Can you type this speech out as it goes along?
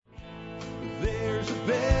there's a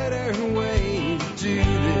better way to do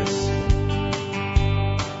this.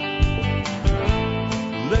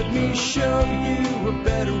 Let me show you a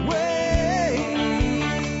better way.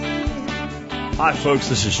 Hi, folks.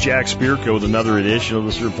 This is Jack Spirko with another edition of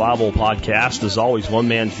the Survival Podcast. As always, one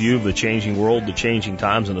man's view of the changing world, the changing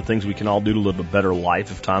times, and the things we can all do to live a better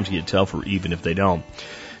life if times get tough or even if they don't.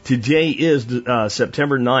 Today is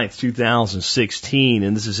September 9th, 2016,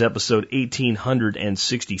 and this is episode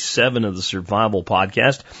 1867 of the Survival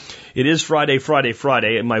Podcast. It is Friday,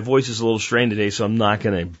 and my voice is a little strained today, so I'm not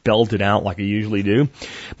going to belt it out like I usually do.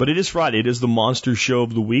 But it is Friday. It is the Monster Show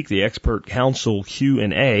of the Week, the Expert Council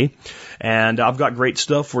Q&A, and I've got great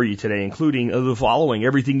stuff for you today, including the following: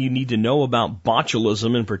 everything you need to know about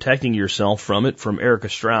botulism and protecting yourself from it, from Erica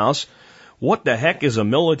Strauss. What the heck is a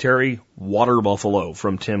military water buffalo,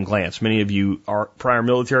 from Tim Glantz. Many of you are prior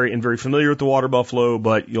military and very familiar with the water buffalo,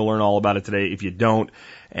 but you'll learn all about it today if you don't.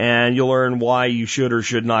 And you'll learn why you should or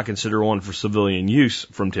should not consider one for civilian use,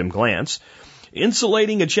 from Tim Glantz.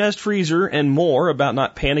 Insulating a chest freezer and more, about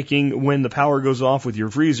not panicking when the power goes off with your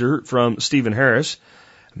freezer, from Stephen Harris.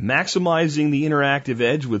 Maximizing the interactive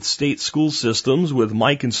edge with state school systems, with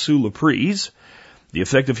Mike and Sue Laprise. The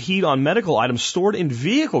effect of heat on medical items stored in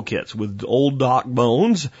vehicle kits, with Old Doc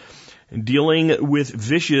Bones. Dealing with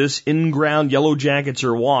vicious in-ground yellow jackets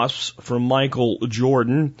or wasps, from Michael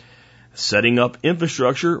Jordan. Setting up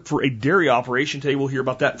infrastructure for a dairy operation. Today we'll hear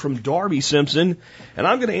about that from Darby Simpson. And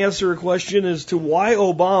I'm going to answer a question as to why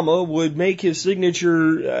Obama would make his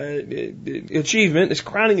signature achievement, his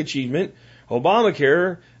crowning achievement,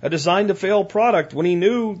 Obamacare, a designed-to-fail product, when he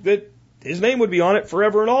knew that his name would be on it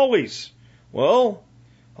forever and always. Well,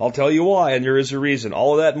 I'll tell you why, and there is a reason.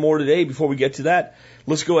 All of that and more today. Before we get to that,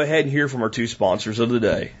 let's go ahead and hear from our two sponsors of the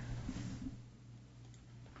day.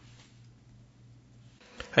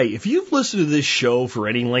 Hey, if you've listened to this show for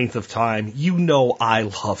any length of time, you know I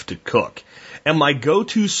love to cook. And my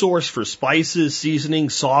go-to source for spices,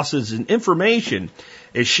 seasonings, sauces, and information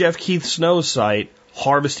is Chef Keith Snow's site,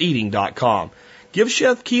 HarvestEating.com. Give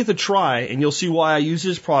Chef Keith a try, and you'll see why I use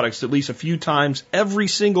his products at least a few times every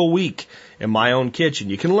single week in my own kitchen.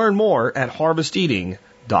 You can learn more at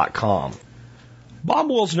HarvestEating.com. Bob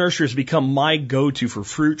Wells Nursery has become my go-to for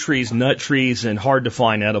fruit trees, nut trees, and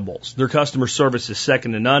hard-to-find edibles. Their customer service is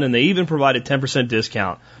second to none, and they even provide a 10%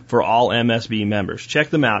 discount for all MSB members. Check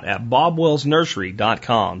them out at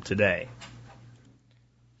BobWellsNursery.com today.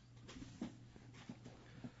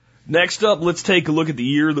 Next up, let's take a look at the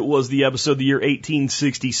year that was the episode, the year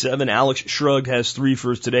 1867. Alex Shrugged has three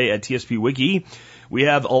for us today at TSP Wiki. We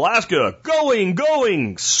have Alaska,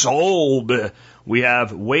 going, sold. We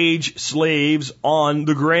have wage slaves on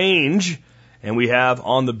the Grange. And we have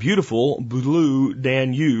On the Beautiful Blue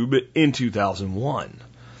Danube in 2001.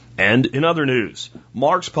 And in other news,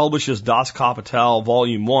 Marx publishes Das Kapital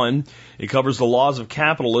Volume 1. It covers the laws of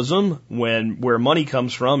capitalism, where money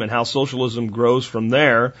comes from and how socialism grows from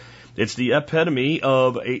there. It's the epitome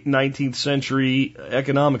of 19th century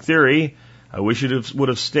economic theory. I wish it would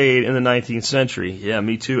have stayed in the 19th century. Yeah,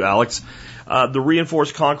 me too, Alex. The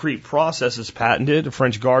reinforced concrete process is patented. A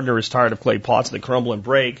French gardener is tired of clay pots that crumble and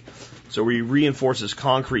break, so he reinforces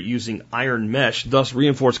concrete using iron mesh. Thus,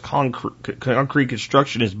 reinforced concrete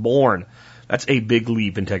construction is born. That's a big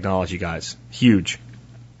leap in technology, guys. Huge.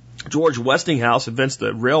 George Westinghouse invents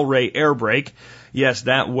the railway air brake. Yes,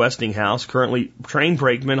 that Westinghouse, currently train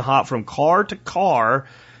brakeman, hop from car to car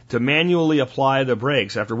to manually apply the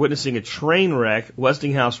brakes. After witnessing a train wreck,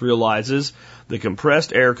 Westinghouse realizes the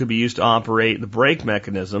compressed air could be used to operate the brake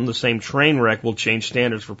mechanism. The same train wreck will change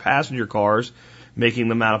standards for passenger cars, making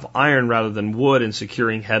them out of iron rather than wood and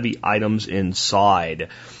securing heavy items inside.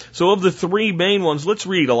 So of the three main ones, let's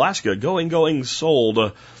read Alaska, going,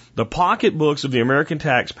 sold. The pocketbooks of the American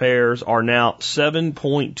taxpayers are now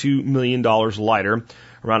 $7.2 million lighter,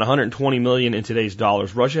 around $120 million in today's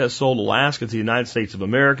dollars. Russia has sold Alaska to the United States of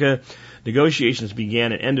America. Negotiations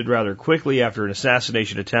began and ended rather quickly after an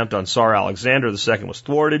assassination attempt on Tsar Alexander II was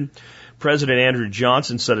thwarted. President Andrew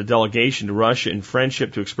Johnson sent a delegation to Russia in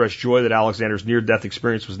friendship to express joy that Alexander's near-death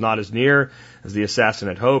experience was not as near as the assassin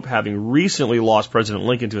had hoped. Having recently lost President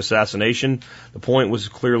Lincoln to assassination, the point was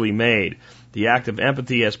clearly made. The act of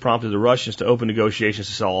empathy has prompted the Russians to open negotiations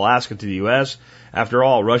to sell Alaska to the U.S. After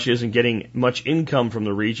all, Russia isn't getting much income from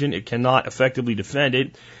the region. It cannot effectively defend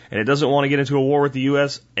it, and it doesn't want to get into a war with the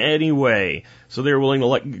U.S. anyway. So they're willing to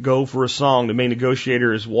let go for a song. The main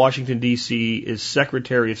negotiator is Washington, D.C., is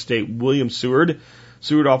Secretary of State William Seward.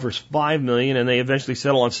 Seward offers $5 million, and they eventually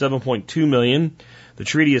settle on $7.2 million. The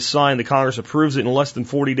treaty is signed. The Congress approves it in less than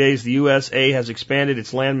 40 days. The USA has expanded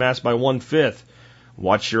its landmass by 1/5.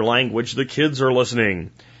 Watch your language. The kids are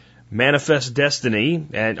listening. Manifest Destiny,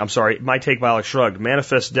 and I'm sorry, My Take by Alex Shrugged,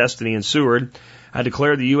 Manifest Destiny and Seward had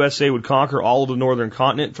declared the USA would conquer all of the northern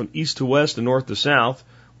continent from east to west and north to south.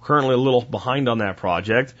 We're currently a little behind on that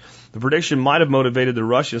project. The prediction might have motivated the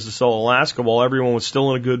Russians to sell Alaska while everyone was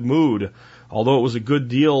still in a good mood. Although it was a good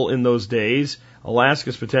deal in those days,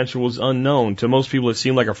 Alaska's potential was unknown. To most people, it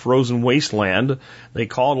seemed like a frozen wasteland. They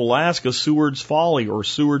called Alaska Seward's Folly or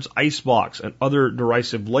Seward's Icebox and other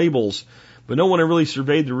derisive labels, but no one had really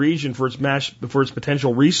surveyed the region for its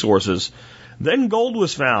potential resources. Then gold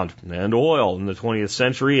was found, and oil. In the 20th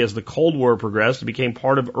century, as the Cold War progressed, it became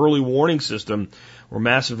part of early warning system where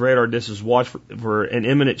massive radar discs watched for an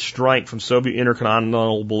imminent strike from Soviet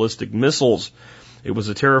intercontinental ballistic missiles. It was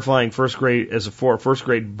a terrifying first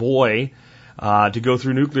grade boy to go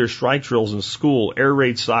through nuclear strike drills in school. Air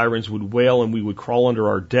raid sirens would wail and we would crawl under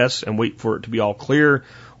our desks and wait for it to be all clear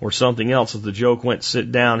or something else. As the joke went,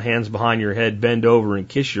 sit down, hands behind your head, bend over and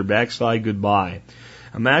kiss your backside goodbye.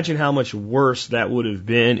 Imagine how much worse that would have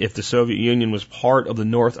been if the Soviet Union was part of the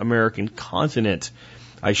North American continent.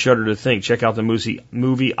 I shudder to think. Check out the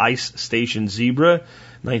movie Ice Station Zebra,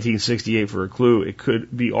 1968 for a clue. It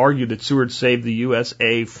could be argued that Seward saved the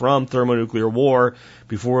USA from thermonuclear war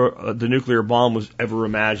before the nuclear bomb was ever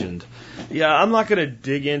imagined. Yeah, I'm not going to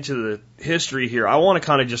dig into the history here. I want to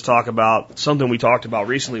kind of just talk about something we talked about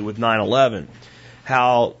recently with 9/11.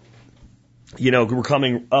 How, we're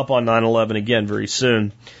coming up on 9/11 again very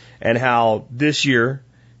soon, and how this year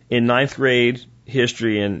in ninth grade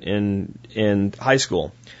history in high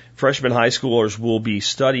school, freshman high schoolers will be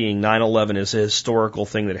studying 9/11 as a historical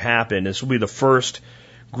thing that happened. This will be the first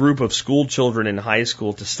group of school children in high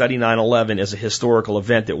school to study 9/11 as a historical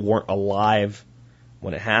event that weren't alive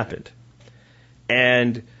when it happened.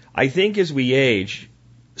 And I think as we age,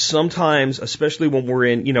 sometimes, especially when we're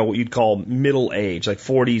in, what you'd call middle age, like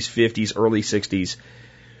 40s, 50s, early 60s,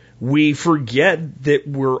 we forget that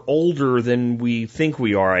we're older than we think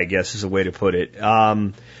we are, I guess is a way to put it.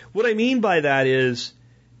 What I mean by that is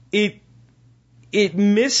it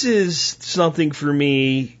misses something for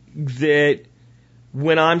me that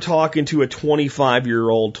when I'm talking to a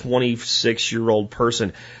 25-year-old, 26-year-old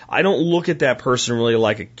person, I don't look at that person really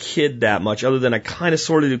like a kid that much, other than I kind of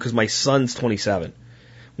sort of do because my son's 27.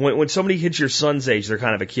 When somebody hits your son's age, they're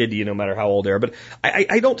kind of a kid to you no matter how old they are. But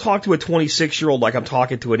I don't talk to a 26-year-old like I'm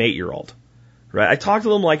talking to an 8-year-old, right? I talk to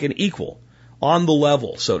them like an equal, on the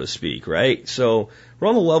level, so to speak, right? So we're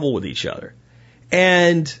on the level with each other.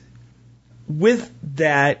 And with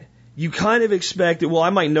that, you kind of expect that, well, I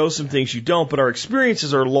might know some things you don't, but our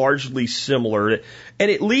experiences are largely similar. And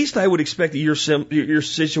at least I would expect that your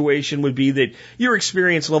situation would be that your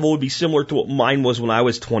experience level would be similar to what mine was when I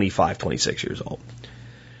was 25, 26 years old.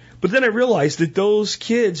 But then I realized that those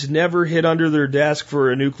kids never hid under their desk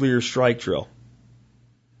for a nuclear strike drill.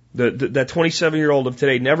 That 27-year-old of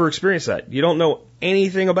today never experienced that. You don't know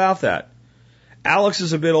anything about that. Alex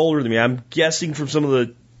is a bit older than me. I'm guessing from some of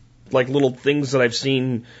the little things that I've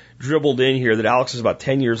seen dribbled in here that Alex is about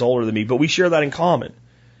 10 years older than me, but we share that in common.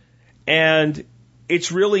 And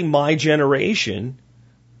it's really my generation,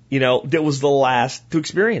 that was the last to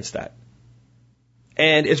experience that.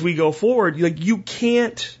 And as we go forward, you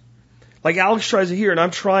can't, like Alex tries it here, and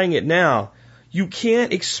I'm trying it now, you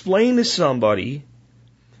can't explain to somebody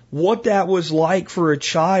what that was like for a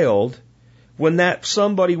child when that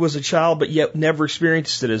somebody was a child but yet never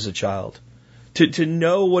experienced it as a child. To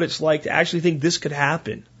know what it's like to actually think this could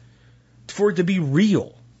happen. For it to be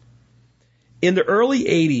real. In the early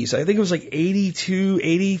 80s, I think it was like 82,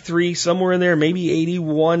 83, somewhere in there, maybe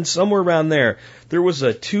 81, somewhere around there, there was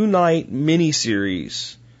a 2-night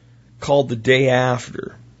miniseries called The Day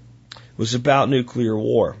After. It was about nuclear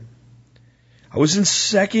war. I was in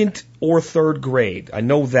second or third grade. I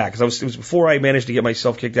know that because it was before I managed to get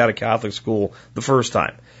myself kicked out of Catholic school the first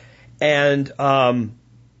time. And,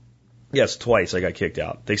 yes, twice I got kicked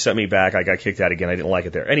out. They sent me back. I got kicked out again. I didn't like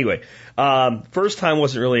it there. Anyway, first time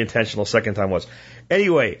wasn't really intentional. Second time was.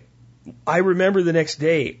 Anyway, I remember the next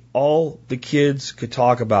day, all the kids could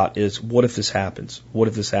talk about is, what if this happens? What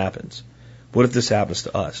if this happens? What if this happens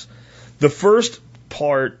to us? The first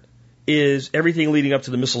part is everything leading up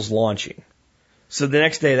to the missiles launching. So the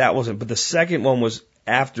next day that wasn't. But the second one was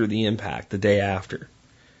after the impact, the day after.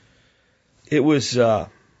 It was an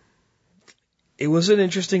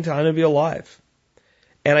interesting time to be alive.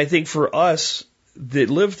 And I think for us that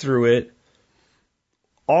lived through it,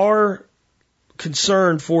 our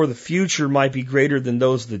concern for the future might be greater than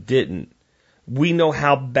those that didn't. We know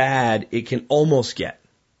how bad it can almost get.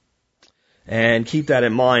 And keep that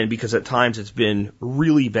in mind because at times it's been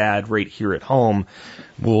really bad right here at home.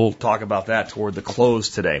 We'll talk about that toward the close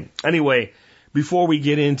today. Anyway, before we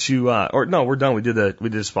get into, we're done. We did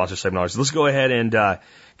the sponsor segment. So let's go ahead and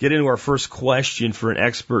get into our first question for an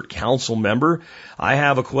expert council member. I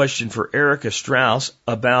have a question for Erica Strauss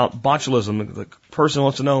about botulism. The person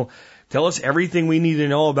wants to know, tell us everything we need to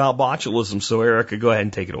know about botulism. So Erica, go ahead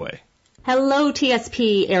and take it away. Hello,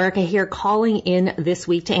 TSP. Erica here, calling in this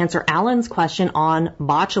week to answer Alan's question on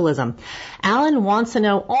botulism. Alan wants to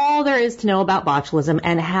know all there is to know about botulism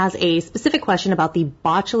and has a specific question about the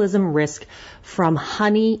botulism risk from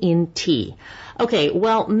honey in tea. Okay,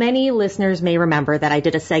 well, many listeners may remember that I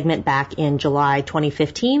did a segment back in July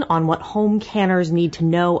 2015 on what home canners need to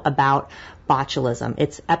know about botulism.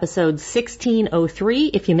 It's episode 1603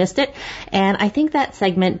 if you missed it, and I think that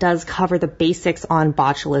segment does cover the basics on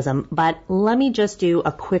botulism, but let me just do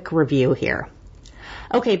a quick review here.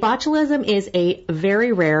 Okay, botulism is a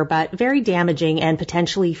very rare but very damaging and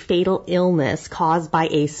potentially fatal illness caused by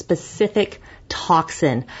a specific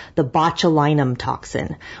toxin, the botulinum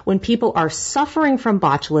toxin. When people are suffering from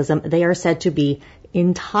botulism, they are said to be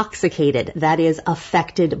intoxicated, that is,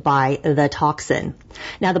 affected by the toxin.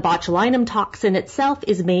 Now, the botulinum toxin itself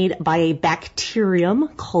is made by a bacterium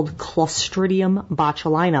called Clostridium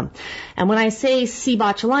botulinum. And when I say C.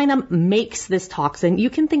 botulinum makes this toxin, you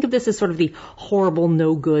can think of this as sort of the horrible,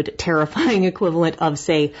 no good, terrifying equivalent of,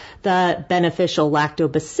 say, the beneficial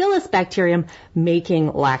lactobacillus bacterium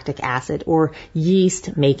making lactic acid or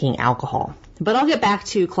yeast making alcohol. But I'll get back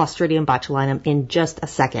to Clostridium botulinum in just a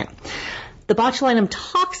second. The botulinum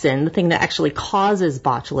toxin, the thing that actually causes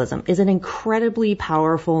botulism, is an incredibly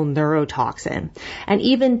powerful neurotoxin. And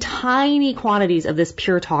even tiny quantities of this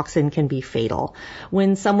pure toxin can be fatal.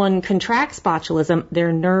 When someone contracts botulism,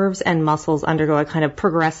 their nerves and muscles undergo a kind of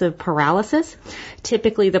progressive paralysis.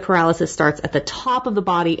 Typically, the paralysis starts at the top of the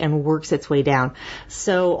body and works its way down.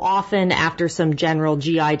 So often, after some general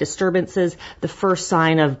GI disturbances, the first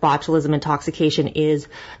sign of botulism intoxication is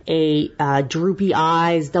a droopy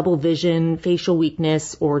eyes, double vision, facial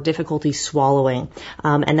weakness, or difficulty swallowing.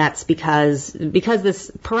 And that's because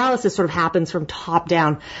this paralysis sort of happens from top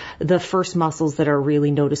down. The first muscles that are really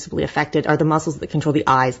noticeably affected are the muscles that control the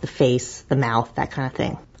eyes, the face, the mouth, that kind of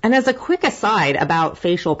thing. And as a quick aside about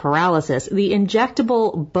facial paralysis, the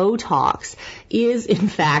injectable Botox is, in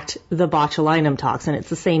fact, the botulinum toxin. It's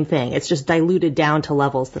the same thing. It's just diluted down to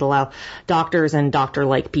levels that allow doctors and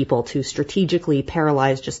doctor-like people to strategically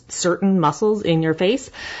paralyze just certain muscles in your face.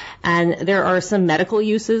 And there are some medical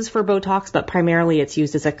uses for Botox, but primarily it's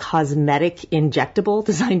used as a cosmetic injectable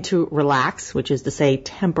designed to relax, which is to say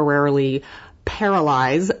temporarily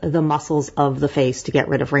paralyze the muscles of the face to get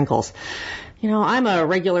rid of wrinkles. You know, I'm a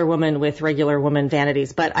regular woman with regular woman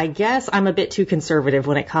vanities, but I guess I'm a bit too conservative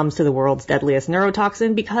when it comes to the world's deadliest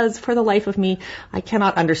neurotoxin because for the life of me, I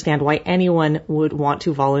cannot understand why anyone would want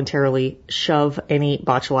to voluntarily shove any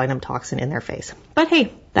botulinum toxin in their face. But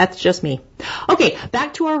hey, that's just me. Okay,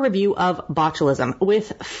 back to our review of botulism.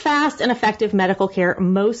 With fast and effective medical care,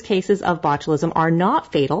 most cases of botulism are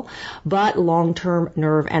not fatal, but long-term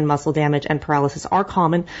nerve and muscle damage and paralysis are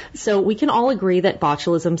common. So we can all agree that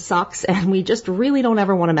botulism sucks and we just really don't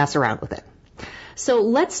ever want to mess around with it. So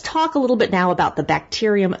let's talk a little bit now about the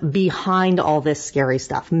bacterium behind all this scary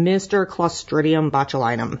stuff. Mr. Clostridium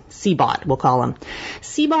botulinum, CBOT, we'll call him.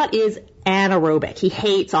 CBOT is anaerobic. He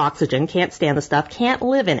hates oxygen, can't stand the stuff, can't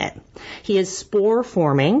live in it. He is spore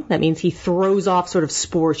forming. That means he throws off sort of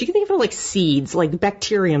spores. You can think of it like seeds, like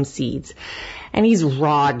bacterium seeds. And he's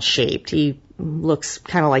rod shaped. He looks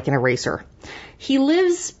kind of like an eraser. He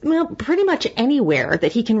lives, pretty much anywhere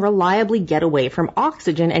that he can reliably get away from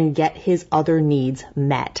oxygen and get his other needs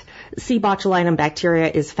met. C. botulinum bacteria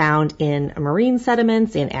is found in marine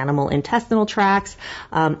sediments, in animal intestinal tracts,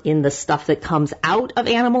 in the stuff that comes out of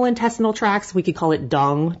animal intestinal tracts. We could call it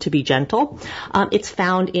dung to be gentle. It's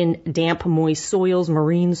found in damp, moist soils,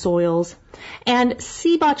 marine soils. And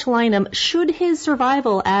C. botulinum, should his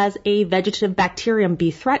survival as a vegetative bacterium be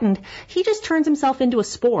threatened, he just turns himself into a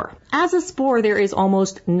spore. As a spore, there is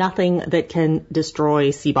almost nothing that can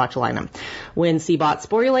destroy C. botulinum. When CBOT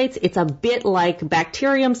sporulates, it's a bit like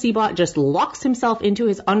bacterium CBOT just locks himself into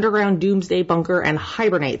his underground doomsday bunker and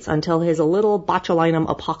hibernates until his little botulinum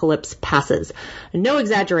apocalypse passes. No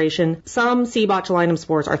exaggeration, some C. botulinum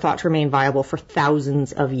spores are thought to remain viable for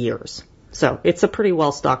thousands of years. So it's a pretty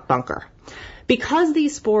well-stocked bunker. Because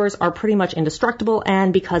these spores are pretty much indestructible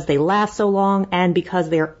and because they last so long and because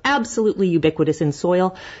they are absolutely ubiquitous in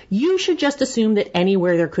soil, you should just assume that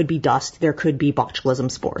anywhere there could be dust, there could be botulism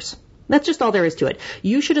spores. That's just all there is to it.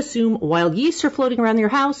 You should assume wild yeasts are floating around your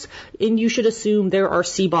house, and you should assume there are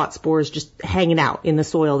CBOT spores just hanging out in the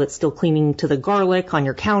soil that's still clinging to the garlic on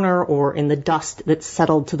your counter or in the dust that's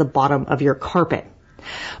settled to the bottom of your carpet.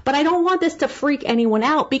 But I don't want this to freak anyone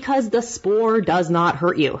out because the spore does not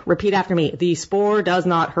hurt you. Repeat after me. The spore does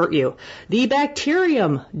not hurt you. The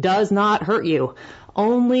bacterium does not hurt you.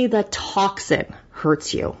 Only the toxin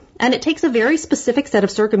hurts you. And it takes a very specific set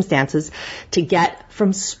of circumstances to get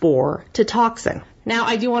from spore to toxin. Now,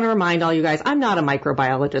 I do want to remind all you guys, I'm not a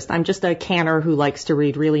microbiologist. I'm just a canner who likes to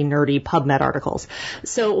read really nerdy PubMed articles.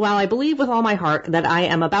 So while I believe with all my heart that I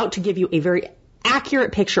am about to give you a very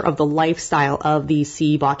accurate picture of the lifestyle of the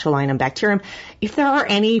C. botulinum bacterium, if there are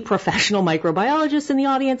any professional microbiologists in the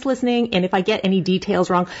audience listening, and if I get any details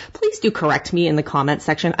wrong, please do correct me in the comments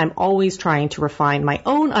section. I'm always trying to refine my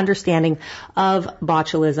own understanding of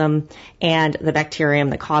botulism and the bacterium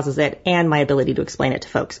that causes it and my ability to explain it to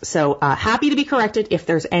folks. So happy to be corrected if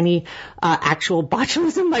there's any actual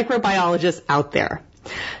botulism microbiologists out there.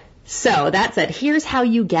 So that said, here's how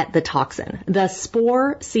you get the toxin. The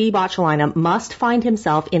spore C. botulinum must find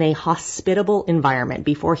himself in a hospitable environment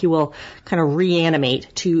before he will kind of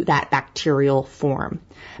reanimate to that bacterial form.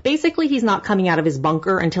 Basically, he's not coming out of his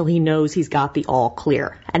bunker until he knows he's got the all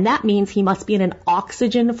clear. And that means he must be in an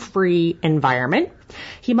oxygen-free environment.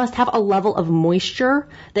 He must have a level of moisture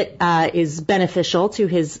that is beneficial to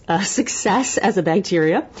his success as a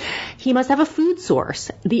bacteria. He must have a food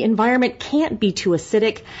source. The environment can't be too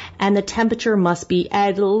acidic, and the temperature must be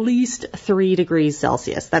at least 3 degrees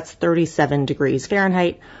Celsius. That's 37 degrees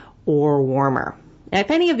Fahrenheit or warmer. If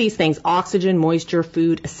any of these things, oxygen, moisture,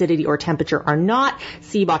 food, acidity, or temperature, are not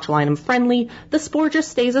C. botulinum friendly, the spore just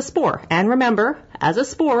stays a spore. And remember, as a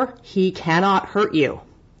spore, he cannot hurt you.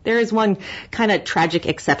 There is one kind of tragic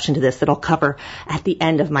exception to this that I'll cover at the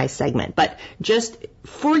end of my segment. But just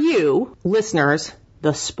for you, listeners,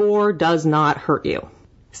 the spore does not hurt you.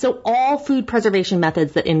 So all food preservation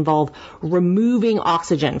methods that involve removing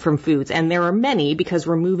oxygen from foods, and there are many because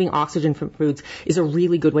removing oxygen from foods is a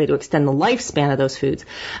really good way to extend the lifespan of those foods,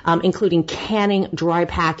 including canning, dry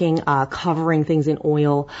packing, covering things in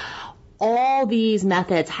oil. All these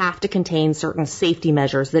methods have to contain certain safety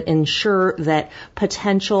measures that ensure that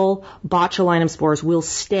potential botulinum spores will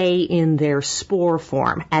stay in their spore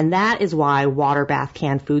form. And that is why water bath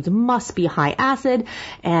canned foods must be high acid,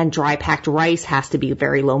 and dry packed rice has to be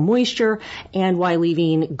very low moisture, and why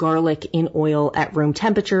leaving garlic in oil at room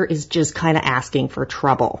temperature is just kind of asking for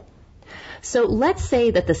trouble. So let's say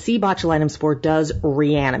that the C. botulinum spore does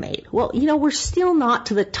reanimate. Well, we're still not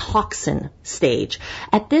to the toxin stage.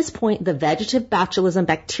 At this point, the vegetative botulism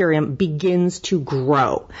bacterium begins to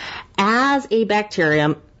grow. As a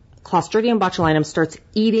bacterium, Clostridium botulinum starts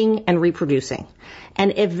eating and reproducing.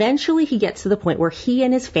 And eventually he gets to the point where he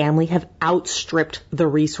and his family have outstripped the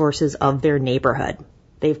resources of their neighborhood.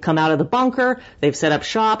 They've come out of the bunker, they've set up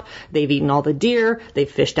shop, they've eaten all the deer, they've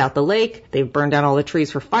fished out the lake, they've burned down all the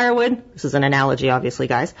trees for firewood. This is an analogy, obviously,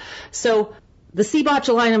 guys. So the C.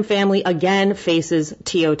 botulinum family again faces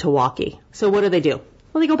Teotihuacan. So what do?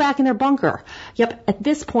 Well, they go back in their bunker. Yep, at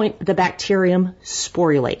this point, the bacterium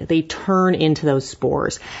sporulate. They turn into those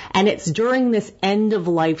spores. And it's during this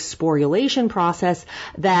end-of-life sporulation process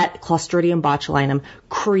that Clostridium botulinum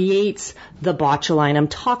creates the botulinum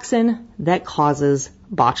toxin that causes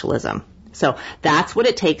botulism. So that's what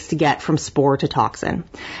it takes to get from spore to toxin.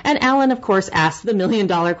 And Alan, of course, asked the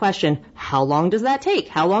million-dollar question, how long does that take?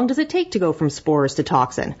 How long does it take to go from spores to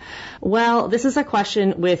toxin? Well, this is a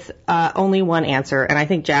question with only one answer, and I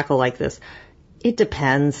think Jack will like this. It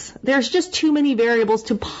depends. There's just too many variables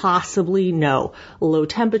to possibly know. Low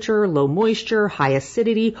temperature, low moisture, high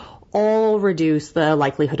acidity, all reduce the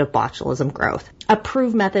likelihood of botulism growth.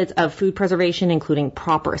 Approved methods of food preservation, including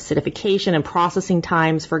proper acidification and processing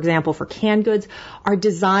times, for example, for canned goods, are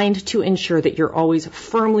designed to ensure that you're always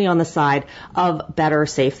firmly on the side of better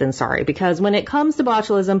safe than sorry. Because when it comes to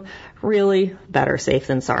botulism, really better safe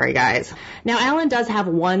than sorry, guys. Now, Alan does have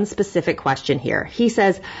one specific question here. He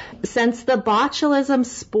says, since the botulism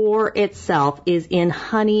spore itself is in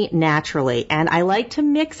honey naturally, and I like to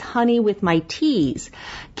mix honey with my teas,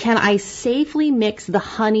 can I safely mix the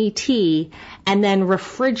honey tea and then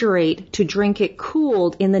refrigerate to drink it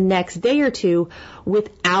cooled in the next day or two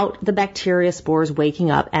without the bacteria spores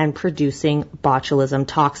waking up and producing botulism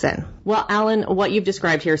toxin? Well, Alan, what you've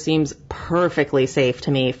described here seems perfectly safe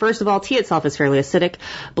to me. First of all, tea itself is fairly acidic.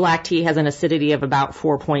 Black tea has an acidity of about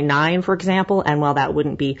 4.9, for example, and while that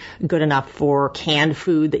wouldn't be good enough for canned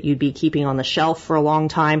food that you'd be keeping on the shelf for a long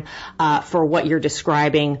time, for what you're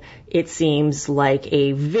describing, it seems like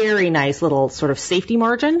a very nice little sort of safety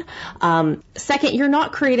margin. Second, you're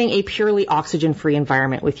not creating a purely oxygen-free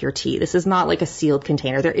environment with your tea. This is not like a sealed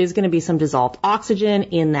container. There is going to be some dissolved oxygen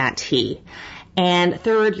in that tea. And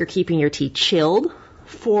third, you're keeping your tea chilled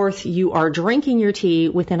Fourth, you are drinking your tea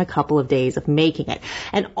within a couple of days of making it.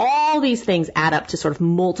 And all these things add up to sort of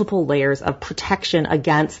multiple layers of protection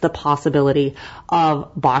against the possibility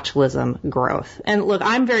of botulism growth. And look,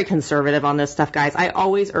 I'm very conservative on this stuff, guys. I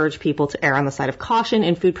always urge people to err on the side of caution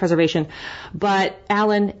in food preservation. But,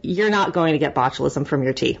 Alan, you're not going to get botulism from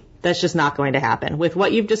your tea. That's just not going to happen. With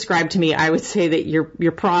what you've described to me, I would say that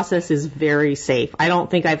your process is very safe. I don't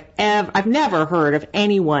think I've never heard of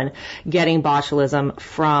anyone getting botulism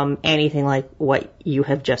from anything like what you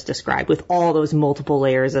have just described, with all those multiple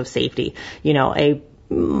layers of safety. You know, a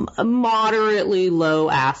moderately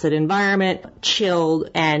low acid environment,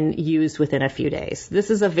 chilled and used within a few days.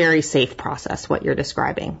 This is a very safe process, what you're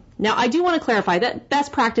describing. Now, I do want to clarify that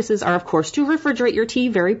best practices are, of course, to refrigerate your tea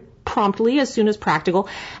very promptly as soon as practical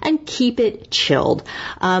and keep it chilled.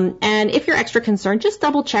 And if you're extra concerned, just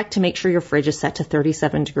double check to make sure your fridge is set to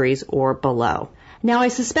 37 degrees or below. Now, I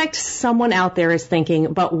suspect someone out there is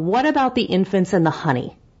thinking, but what about the infants and the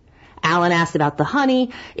honey? Alan asked about the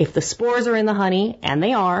honey. If the spores are in the honey, and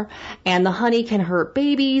they are, and the honey can hurt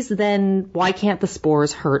babies, then why can't the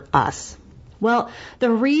spores hurt us? Well,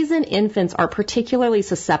 the reason infants are particularly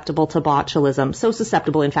susceptible to botulism, so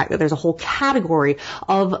susceptible, in fact, that there's a whole category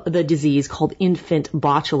of the disease called infant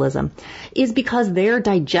botulism, is because their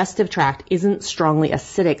digestive tract isn't strongly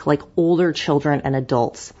acidic like older children and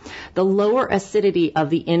adults. The lower acidity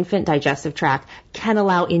of the infant digestive tract can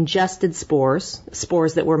allow ingested spores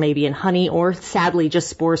that were maybe in honey, or sadly just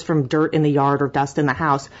spores from dirt in the yard or dust in the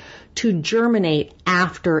house, to germinate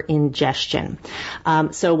after ingestion.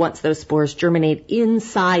 So once those spores germinate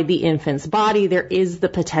inside the infant's body, there is the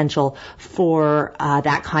potential for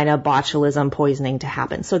that kind of botulism poisoning to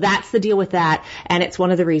happen. So that's the deal with that, and it's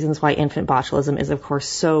one of the reasons why infant botulism is, of course,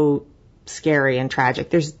 so scary and tragic.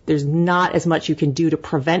 There's not as much you can do to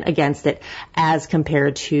prevent against it as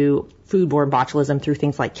compared to foodborne botulism through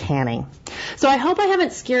things like canning. So I hope I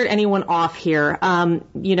haven't scared anyone off here.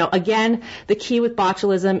 Again, the key with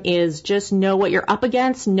botulism is just know what you're up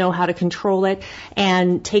against, know how to control it,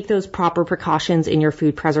 and take those proper precautions in your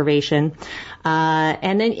food preservation.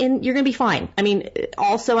 And then you're going to be fine. I mean,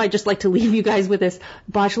 also, I just like to leave you guys with this.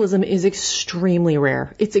 Botulism is extremely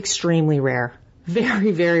rare. It's extremely rare. Very,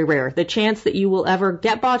 very rare. The chance that you will ever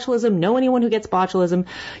get botulism, know anyone who gets botulism,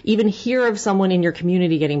 even hear of someone in your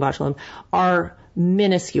community getting botulism, are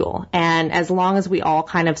minuscule. And as long as we all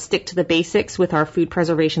kind of stick to the basics with our food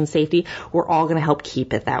preservation safety, we're all going to help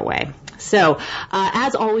keep it that way. So,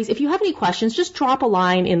 as always, if you have any questions, just drop a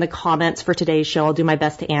line in the comments for today's show. I'll do my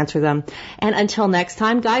best to answer them. And until next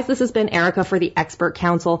time, guys, this has been Erica for the Expert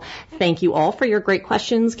Council. Thank you all for your great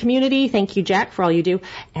questions, community. Thank you, Jack, for all you do.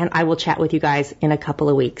 And I will chat with you guys in a couple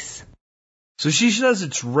of weeks. So she says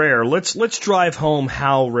it's rare. Let's drive home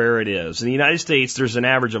how rare it is. In the United States, there's an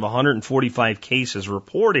average of 145 cases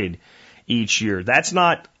reported each year. That's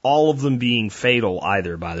not all of them being fatal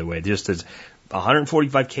either, by the way. Just as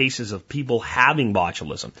 145 cases of people having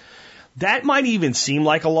botulism. That might even seem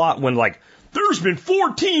like a lot when, like, there's been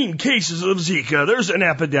 14 cases of Zika. There's an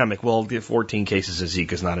epidemic. Well, 14 cases of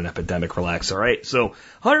Zika is not an epidemic. Relax, all right? So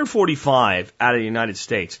 145 out of the United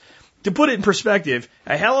States. To put it in perspective,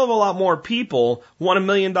 a hell of a lot more people won $1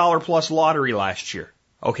 million plus lottery last year.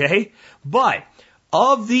 Okay? But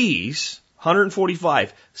of these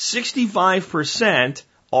 145, 65%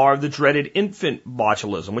 are the dreaded infant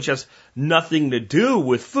botulism, which has nothing to do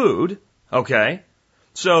with food. Okay?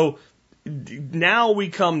 So now we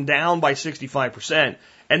come down by 65%,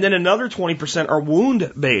 and then another 20% are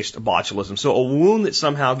wound-based botulism. So a wound that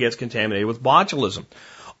somehow gets contaminated with botulism.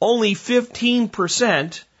 Only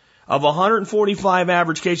 15% of 145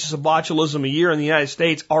 average cases of botulism a year in the United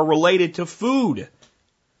States are related to food.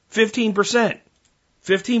 15%.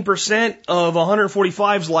 15% of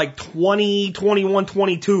 145 is like 20, 21,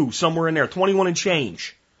 22, somewhere in there. 21 and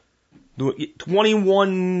change.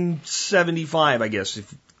 2175, I guess,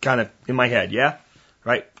 if kind of in my head, yeah?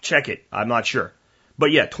 Right? Check it. I'm not sure.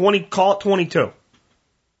 But yeah, call it 22.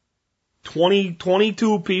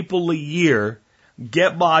 22 people a year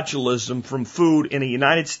get botulism from food in the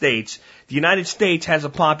United States. The United States has a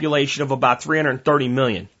population of about 330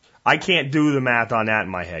 million. I can't do the math on that in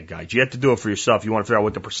my head, guys. You have to do it for yourself. You want to figure out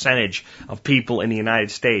what the percentage of people in the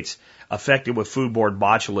United States affected with foodborne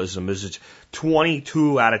botulism is. It's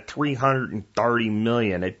 22 out of 330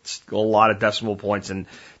 million. It's a lot of decimal points, and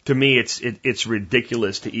to me, it's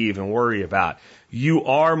ridiculous to even worry about. You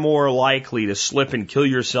are more likely to slip and kill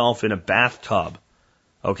yourself in a bathtub,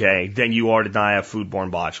 okay, than you are to die of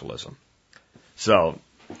foodborne botulism. So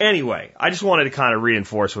Anyway, I just wanted to kind of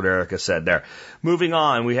reinforce what Erica said there. Moving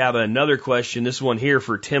on, we have another question. This one here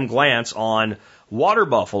for Tim Glantz on water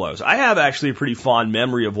buffaloes. I have actually a pretty fond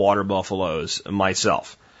memory of water buffaloes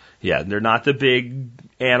myself. Yeah, they're not the big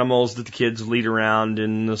animals that the kids lead around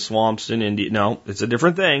in the swamps in India. No, it's a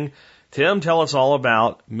different thing. Tim, tell us all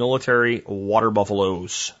about military water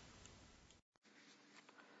buffaloes.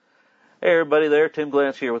 Hey everybody there, Tim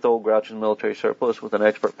Glantz here with Old Grouch's Military Surplus with an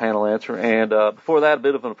expert panel answer. And before that, a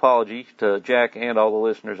bit of an apology to Jack and all the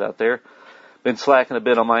listeners out there. Been slacking a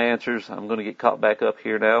bit on my answers. I'm going to get caught back up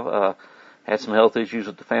here now. Had some health issues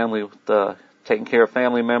with the family, with taking care of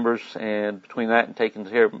family members, and between that and taking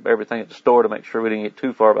care of everything at the store to make sure we didn't get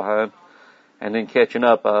too far behind, and then catching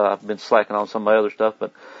up, I've been slacking on some of my other stuff,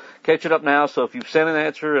 but catching up now. So if you've sent an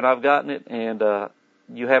answer and I've gotten it, and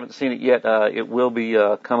you haven't seen it yet, it will be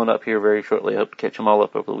coming up here very shortly. I hope to catch them all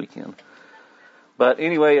up over the weekend. But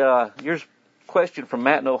anyway, here's a question from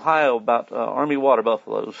Matt in Ohio about Army water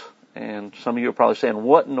buffaloes. And some of you are probably saying,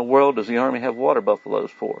 what in the world does the Army have water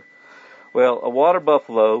buffaloes for? Well, a water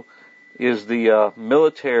buffalo is the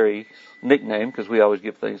military nickname, because we always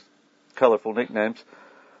give things colorful nicknames,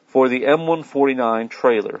 for the M149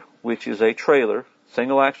 trailer, which is a trailer,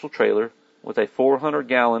 single-axle trailer, with a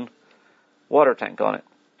 400-gallon water tank on it.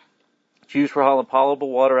 It's used for hauling potable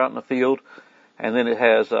water out in the field, and then it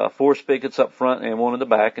has 4 spigots up front and 1 in the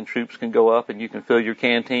back, and troops can go up and you can fill your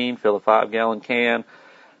canteen, fill a 5-gallon can,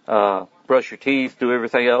 brush your teeth, do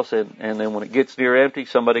everything else, and then when it gets near empty,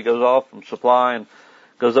 somebody goes off from supply and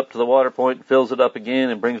goes up to the water point and fills it up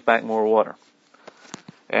again and brings back more water.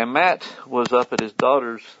 And Matt was up at his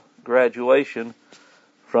daughter's graduation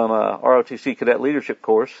from a ROTC cadet leadership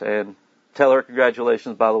course, and tell her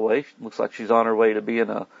congratulations, by the way. Looks like she's on her way to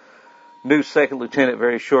being a new second lieutenant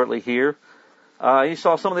very shortly here. He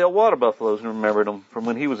saw some of the old water buffaloes and remembered them from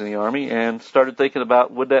when he was in the Army and started thinking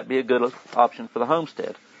about, would that be a good option for the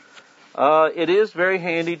homestead? It is very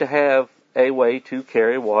handy to have a way to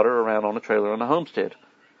carry water around on a trailer on the homestead.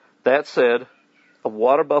 That said, a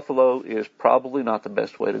water buffalo is probably not the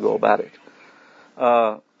best way to go about it.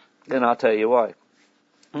 And I'll tell you why.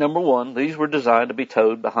 Number one, these were designed to be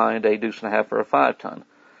towed behind a 2.5 or a 5-ton.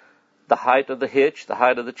 The height of the hitch, the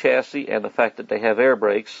height of the chassis, and the fact that they have air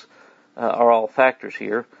brakes are all factors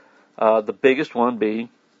here. The biggest one being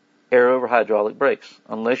air over hydraulic brakes.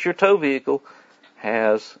 Unless your tow vehicle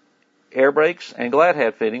has air brakes and glad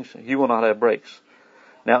hat fittings, you will not have brakes.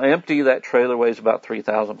 Now, empty, that trailer weighs about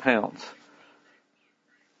 3,000 pounds.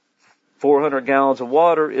 400 gallons of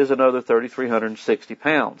water is another 3,360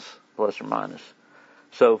 pounds, plus or minus.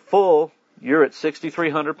 So full, you're at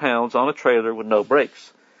 6,300 pounds on a trailer with no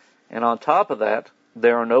brakes. And on top of that,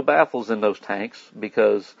 there are no baffles in those tanks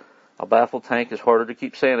because a baffle tank is harder to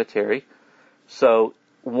keep sanitary. So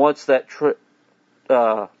once that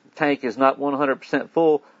tank is not 100%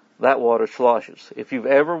 full, that water sloshes. If you've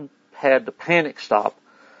ever had to panic stop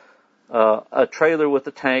a trailer with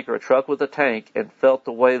a tank or a truck with a tank and felt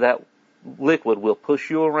the way that liquid will push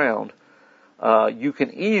you around, you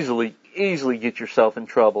can easily get yourself in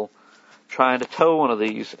trouble trying to tow one of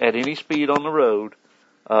these at any speed on the road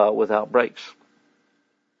without brakes.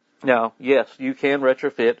 Now, yes, you can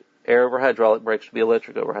retrofit air over hydraulic brakes to be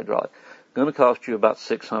electric over hydraulic. It's going to cost you about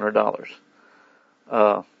 $600.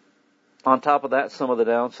 On top of that, some of the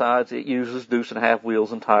downsides, it uses 2.5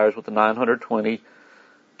 wheels and tires with the 920,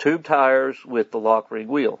 tube tires with the lock ring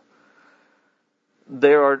wheel.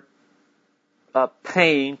 There are a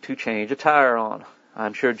pain to change a tire on.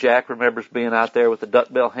 I'm sure Jack remembers being out there with the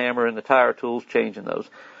duckbill hammer and the tire tools changing those.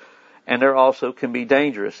 And they also can be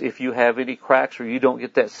dangerous. If you have any cracks or you don't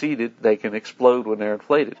get that seated, they can explode when they're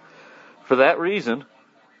inflated. For that reason,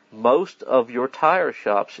 most of your tire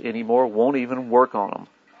shops anymore won't even work on them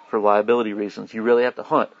for liability reasons. You really have to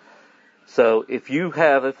hunt. So if you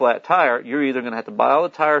have a flat tire, you're either going to have to buy all the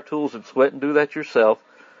tire tools and sweat and do that yourself,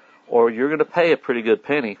 or you're going to pay a pretty good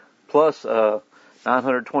penny. Plus,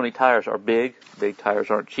 920 tires are big. Big tires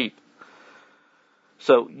aren't cheap.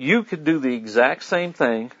 So you could do the exact same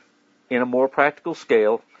thing in a more practical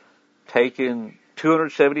scale, taking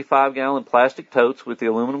 275-gallon plastic totes with the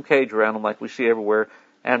aluminum cage around them like we see everywhere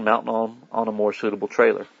and mounting on a more suitable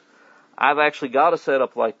trailer. I've actually got a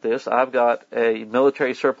setup like this. I've got a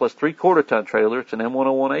military surplus 3/4-ton trailer. It's an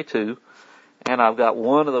M101A2. And I've got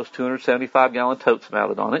one of those 275-gallon totes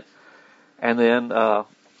mounted on it. And then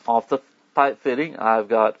off the pipe fitting, I've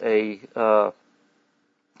got a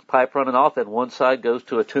pipe running off, and one side goes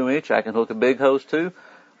to a 2-inch. I can hook a big hose to.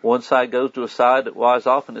 One side goes to a side that wires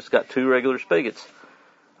off, and it's got 2 regular spigots.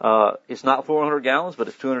 It's not 400 gallons, but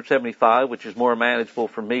it's 275, which is more manageable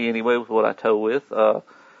for me anyway with what I tow with.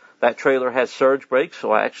 That trailer has surge brakes,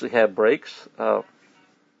 so I actually have brakes.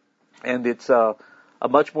 And it's a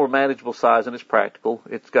much more manageable size and it's practical.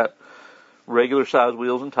 It's got regular size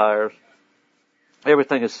wheels and tires.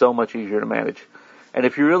 Everything is so much easier to manage. And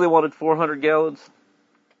if you really wanted 400 gallons,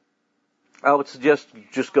 I would suggest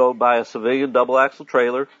just go buy a civilian double axle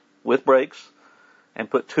trailer with brakes and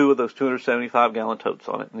put 2 of those 275 gallon totes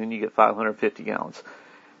on it, and then you get 550 gallons.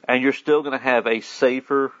 And you're still going to have a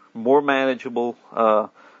safer, more manageable,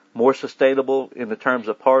 more sustainable in the terms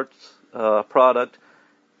of parts, product,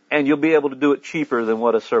 and you'll be able to do it cheaper than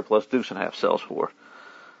what a surplus deuce and a half sells for.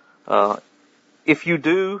 If you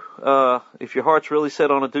do, if your heart's really set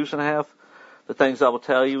on a deuce and a half, the things I will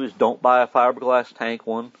tell you is don't buy a fiberglass tank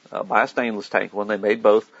one, buy a stainless tank one. They made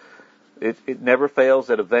both. It never fails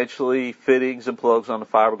that eventually fittings and plugs on the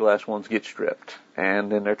fiberglass ones get stripped,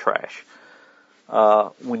 and then they're trash.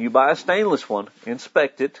 When you buy a stainless one,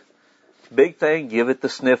 inspect it. Big thing, give it the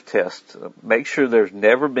sniff test. Make sure there's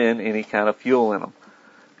never been any kind of fuel in them.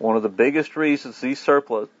 One of the biggest reasons these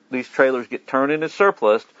trailers get turned into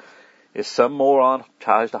surplus is some moron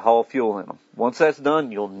tries to haul fuel in them. Once that's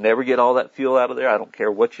done, you'll never get all that fuel out of there. I don't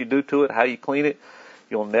care what you do to it, how you clean it.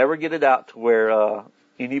 You'll never get it out to where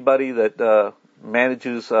anybody that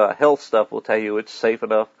manages health stuff will tell you it's safe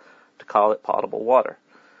enough to call it potable water.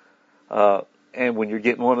 And when you're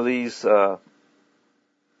getting one of these,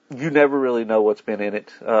 you never really know what's been in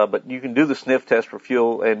it. But you can do the sniff test for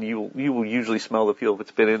fuel, and you will usually smell the fuel if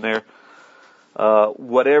it's been in there.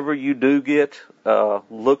 Whatever you do get,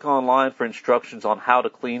 look online for instructions on how to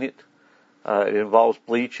clean it. It involves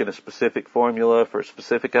bleach in a specific formula for a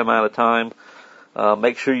specific amount of time.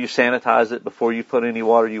 Make sure you sanitize it before you put any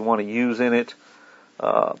water you want to use in it,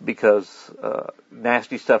 because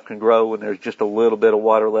nasty stuff can grow when there's just a little bit of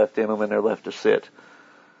water left in them and they're left to sit.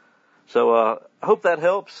 So I hope that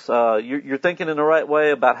helps. You're thinking in the right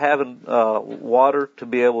way about having water to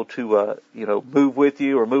be able to move with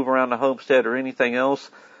you or move around the homestead or anything else.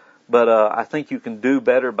 But I think you can do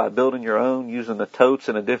better by building your own using the totes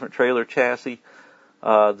and a different trailer chassis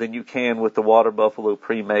than you can with the Water Buffalo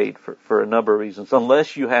pre-made for a number of reasons,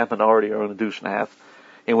 unless you happen to already own a deuce and a half,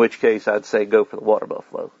 in which case I'd say go for the Water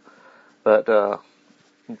Buffalo. But for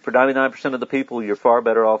 99% of the people, you're far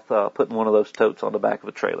better off putting one of those totes on the back of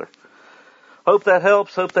a trailer. Hope that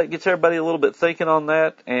helps. Hope that gets everybody a little bit thinking on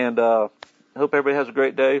that. And hope everybody has a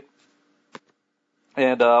great day.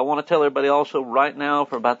 And I want to tell everybody also right now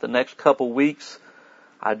for about the next couple weeks,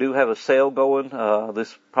 I do have a sale going.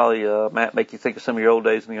 This probably, Matt, make you think of some of your old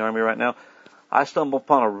days in the Army right now. I stumbled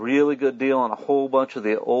upon a really good deal on a whole bunch of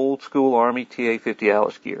the old school Army TA-50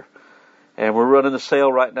 Alice gear. And we're running a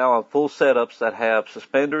sale right now on full setups that have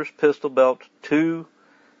suspenders, pistol belt, 2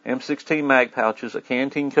 M16 mag pouches, a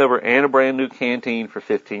canteen cover, and a brand new canteen for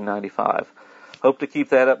 $15.95. Hope to keep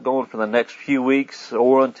that up going for the next few weeks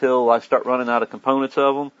or until I start running out of components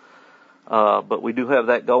of them. But we do have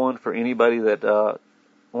that going for anybody that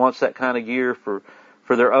wants that kind of gear for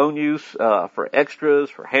their own use, for extras,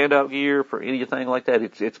 for handout gear, for anything like that.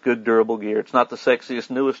 It's good, durable gear. It's not the sexiest,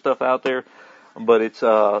 newest stuff out there, but it's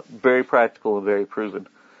very practical and very proven.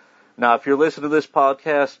 Now, if you're listening to this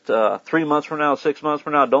podcast 3 months from now, 6 months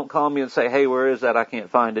from now, don't call me and say, hey, where is that? I can't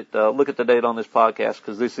find it. Look at the date on this podcast,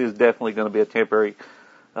 because this is definitely going to be a temporary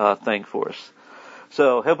thing for us.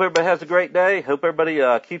 So hope everybody has a great day. Hope everybody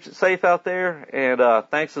keeps it safe out there. And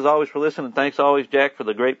thanks as always for listening. Thanks always, Jack, for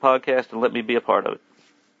the great podcast and let me be a part of it.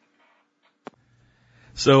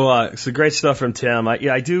 So great stuff from Tim.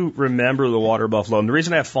 I do remember the Water Buffalo, and the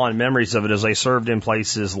reason I have fond memories of it is I served in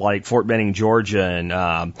places like Fort Benning, Georgia,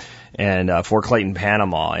 and Fort Clayton,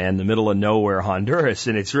 Panama, and the middle of nowhere, Honduras,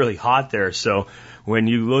 and it's really hot there. So when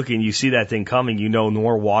you look and you see that thing coming, you know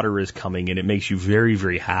more water is coming, and it makes you very,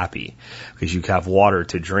 very happy because you have water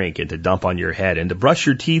to drink and to dump on your head and to brush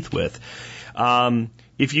your teeth with.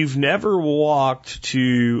 If you've never walked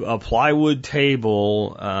to a plywood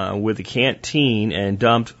table with a canteen and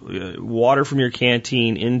dumped water from your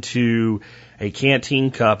canteen into a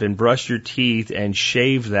canteen cup and brushed your teeth and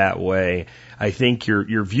shaved that way, I think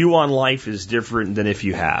your view on life is different than if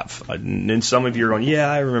you have. And some of you are going, yeah,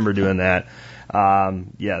 I remember doing that.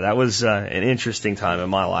 That was an interesting time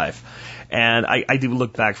in my life. And I do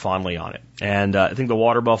look back fondly on it. And I think the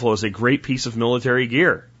Water Buffalo is a great piece of military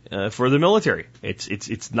gear. For the military.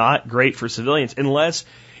 It's not great for civilians unless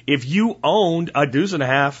if you owned a deuce and a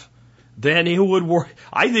half, then it would work.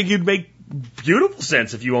 I think it'd make beautiful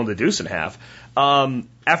sense if you owned a deuce and a half.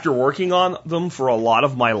 After working on them for a lot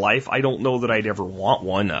of my life, I don't know that I'd ever want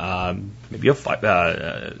one. Maybe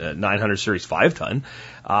a 900 series 5-ton.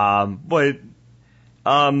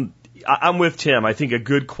 I'm with Tim. I think a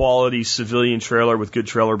good quality civilian trailer with good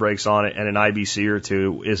trailer brakes on it and an IBC or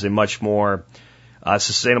two is a much more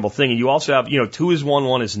sustainable thing. And you also have, 2 is 1,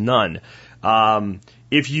 1 is none.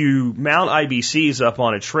 If you mount IBCs up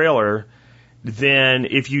on a trailer, then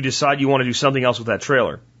if you decide you want to do something else with that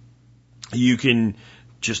trailer, you can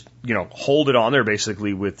just, hold it on there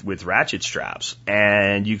basically with ratchet straps,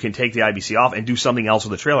 and you can take the IBC off and do something else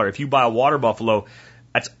with the trailer. If you buy a water buffalo,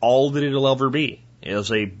 that's all that it'll ever be.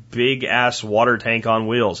 It's a big ass water tank on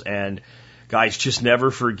wheels. And guys, just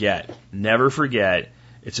never forget,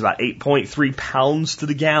 it's about 8.3 pounds to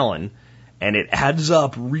the gallon, and it adds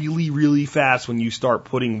up really, really fast when you start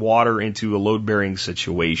putting water into a load-bearing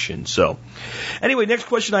situation. So, anyway, next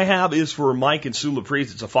question I have is for Mike and Sue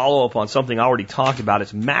LaPrise. It's a follow-up on something I already talked about.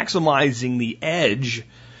 It's maximizing the edge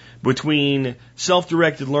between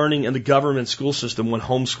self-directed learning and the government school system when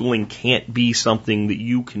homeschooling can't be something that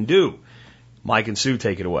you can do. Mike and Sue,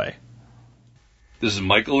 take it away. This is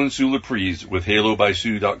Michael and Sue LaPrise with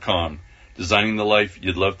HaloBySue.com, designing the life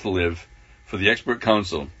you'd love to live, for the Expert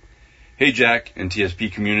Council. Hey Jack and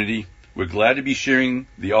TSP community, we're glad to be sharing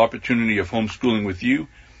the opportunity of homeschooling with you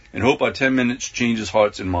and hope our 10 minutes changes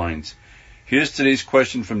hearts and minds. Here's today's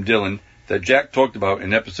question from Dylan that Jack talked about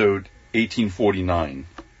in episode 1849.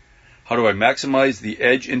 How do I maximize the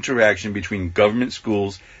edge interaction between government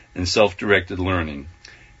schools and self-directed learning?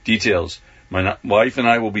 Details. My wife and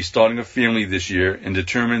I will be starting a family this year and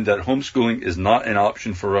determined that homeschooling is not an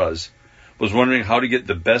option for us. Was wondering how to get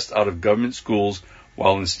the best out of government schools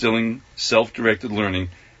while instilling self-directed learning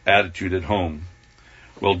attitude at home.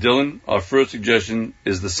 Well, Dylan, our first suggestion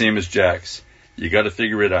is the same as Jack's. You got to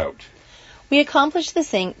figure it out. We accomplished the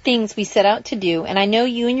things we set out to do, and I know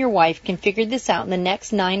you and your wife can figure this out in the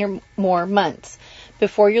next 9 or more months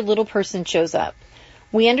before your little person shows up.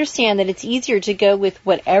 We understand that it's easier to go with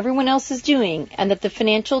what everyone else is doing, and that the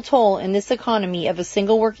financial toll in this economy of a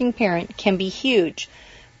single working parent can be huge.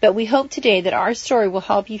 But we hope today that our story will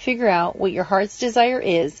help you figure out what your heart's desire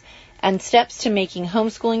is and steps to making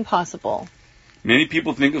homeschooling possible. Many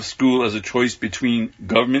people think of school as a choice between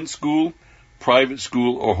government school, private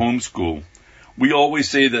school, or homeschool. We always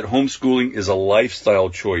say that homeschooling is a lifestyle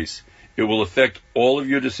choice. It will affect all of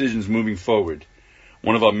your decisions moving forward.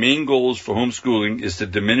 One of our main goals for homeschooling is to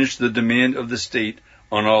diminish the demand of the state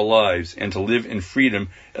on our lives and to live in freedom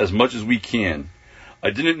as much as we can. I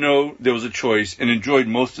didn't know there was a choice and enjoyed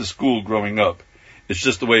most of school growing up. It's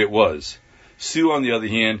just the way it was. Sue, on the other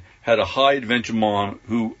hand, had a high-adventure mom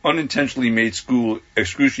who unintentionally made school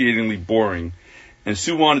excruciatingly boring, and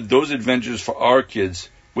Sue wanted those adventures for our kids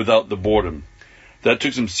without the boredom. That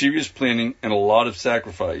took some serious planning and a lot of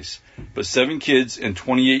sacrifice, but 7 kids and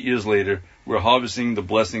 28 years later, we're harvesting the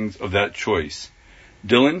blessings of that choice.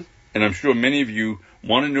 Dylan, and I'm sure many of you,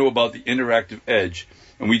 want to know about the interactive edge,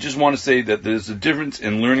 and we just want to say that there's a difference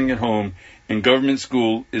in learning at home and government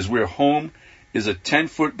school is where home is a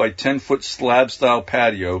 10-foot by 10-foot slab-style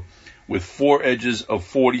patio with 4 edges of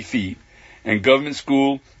 40 feet, and government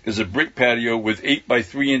school is a brick patio with 8 by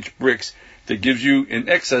 3-inch bricks that gives you in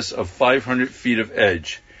excess of 500 feet of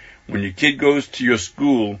edge. When your kid goes to your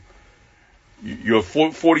school, your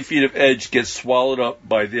 40 feet of edge gets swallowed up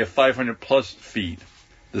by their 500 plus feet.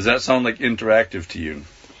 Does that sound like interactive to you?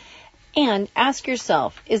 And ask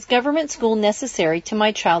yourself, is government school necessary to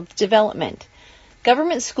my child's development?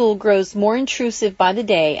 Government school grows more intrusive by the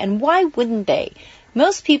day, and why wouldn't they?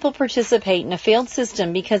 Most people participate in a failed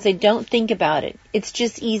system because they don't think about it. It's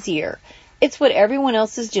just easier. It's what everyone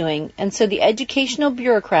else is doing, and so the educational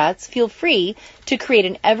bureaucrats feel free to create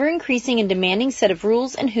an ever-increasing and demanding set of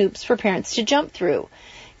rules and hoops for parents to jump through.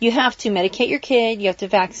 You have to medicate your kid, you have to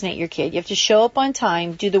vaccinate your kid, you have to show up on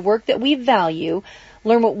time, do the work that we value,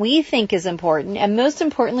 learn what we think is important, and most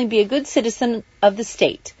importantly, be a good citizen of the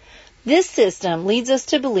state. This system leads us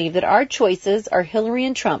to believe that our choices are Hillary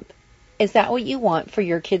and Trump. Is that what you want for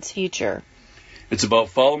your kid's future? It's about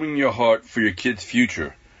following your heart for your kid's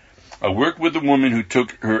future. I worked with a woman who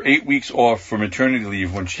took her 8 weeks off for maternity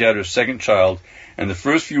leave when she had her second child, and the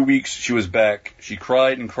first few weeks she was back, she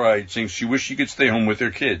cried and cried, saying she wished she could stay home with her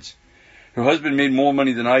kids. Her husband made more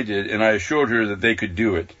money than I did, and I assured her that they could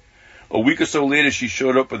do it. A week or so later, she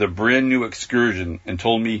showed up with a brand new Excursion and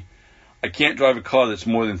told me, I can't drive a car that's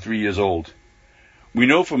more than 3 years old. We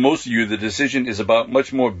know for most of you the decision is about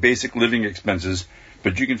much more basic living expenses,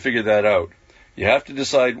 but you can figure that out. You have to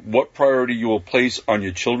decide what priority you will place on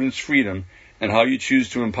your children's freedom and how you choose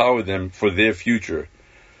to empower them for their future.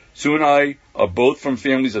 Sue and I are both from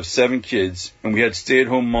families of 7 kids, and we had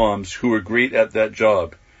stay-at-home moms who were great at that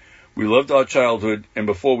job. We loved our childhood, and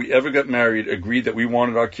before we ever got married, agreed that we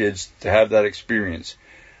wanted our kids to have that experience.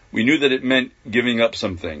 We knew that it meant giving up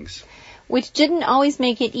some things. which didn't always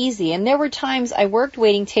make it easy, and there were times I worked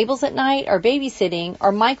waiting tables at night or babysitting,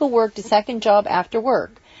 or Michael worked a second job after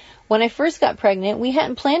work. When I first got pregnant, we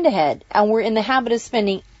hadn't planned ahead, and were in the habit of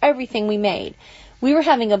spending everything we made. We were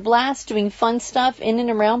having a blast doing fun stuff in and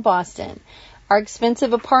around Boston. Our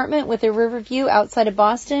expensive apartment with a river view outside of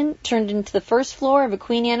Boston turned into the first floor of a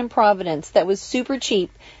Queen Anne in Providence that was super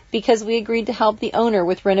cheap because we agreed to help the owner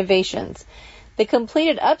with renovations. The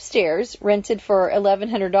completed upstairs rented for $1,100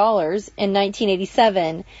 in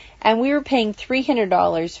 1987, and we were paying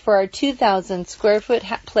 $300 for our 2,000 square foot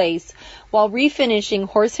place while refinishing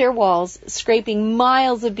horsehair walls, scraping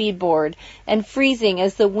miles of beadboard, and freezing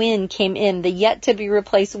as the wind came in the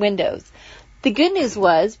yet-to-be-replaced windows. The good news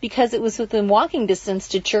was, because it was within walking distance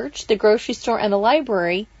to church, the grocery store, and the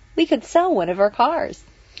library, we could sell one of our cars.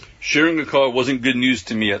 Sharing a car wasn't good news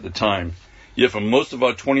to me at the time. Yet for most of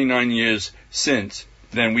our 29 years since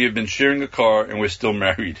then, we have been sharing a car and we're still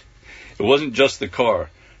married. It wasn't just the car.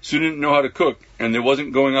 Sue didn't know how to cook, and there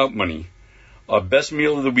wasn't going out money. Our best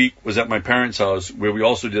meal of the week was at my parents' house, where we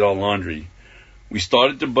also did our laundry. We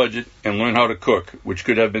started to budget and learn how to cook, which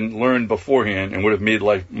could have been learned beforehand and would have made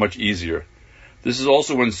life much easier. This is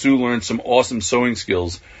also when Sue learned some awesome sewing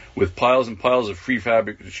skills with piles and piles of free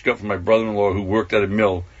fabric that she got from my brother-in-law who worked at a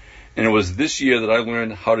mill. And it was this year that I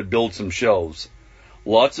learned how to build some shelves.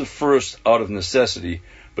 Lots of firsts out of necessity,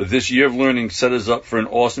 but this year of learning set us up for an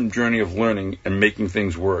awesome journey of learning and making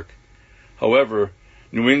things work. However,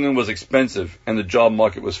 New England was expensive and the job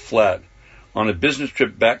market was flat. On a business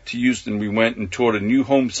trip back to Houston, we went and toured a new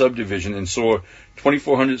home subdivision and saw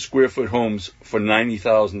 2,400 square foot homes for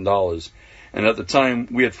 $90,000. And at the time,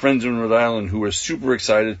 we had friends in Rhode Island who were super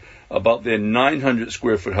excited about their 900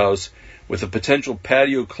 square foot house with a potential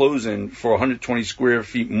patio close-in for 120 square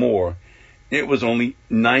feet more. It was only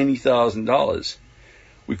 $90,000.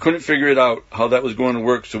 We couldn't figure it out how that was going to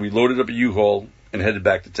work, so we loaded up a U-Haul and headed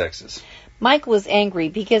back to Texas. Mike was angry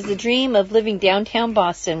because the dream of living downtown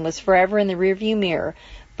Boston was forever in the rearview mirror,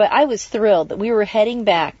 but I was thrilled that we were heading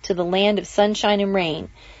back to the land of sunshine and rain.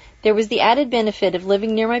 There was the added benefit of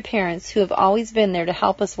living near my parents, who have always been there to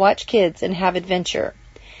help us watch kids and have adventure.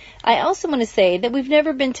 I also want to say that we've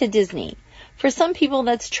never been to Disney. For some people,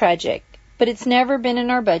 that's tragic, but it's never been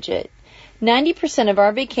in our budget. 90% of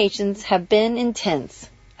our vacations have been intense.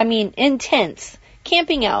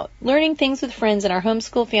 Camping out, learning things with friends in our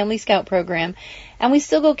homeschool family scout program, and we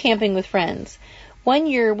still go camping with friends. One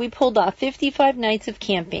year, we pulled off 55 nights of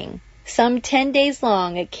camping, some 10 days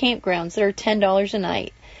long at campgrounds that are $10 a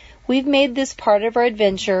night. We've made this part of our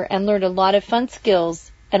adventure and learned a lot of fun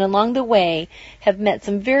skills, and along the way have met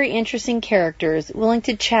some very interesting characters willing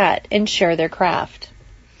to chat and share their craft.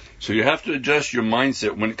 So you have to adjust your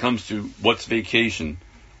mindset when it comes to what's vacation,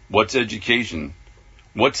 what's education,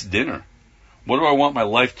 what's dinner. What do I want my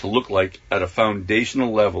life to look like at a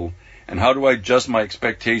foundational level, and how do I adjust my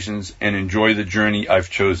expectations and enjoy the journey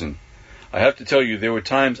I've chosen? I have to tell you, there were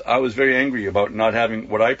times I was very angry about not having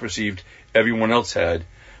what I perceived everyone else had,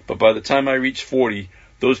 but by the time I reached 40,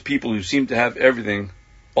 those people who seemed to have everything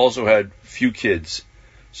also had few kids,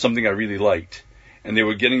 something I really liked, and they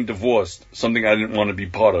were getting divorced, something I didn't want to be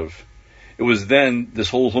part of. It was then this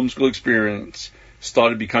whole homeschool experience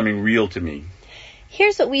started becoming real to me.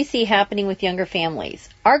 Here's what we see happening with younger families.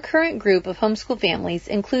 Our current group of homeschool families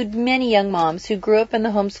include many young moms who grew up in the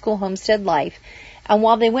homeschool homestead life, and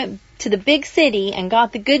while they went to the big city and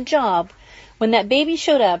got the good job, when that baby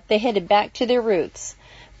showed up, they headed back to their roots.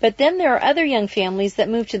 But then there are other young families that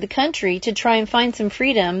moved to the country to try and find some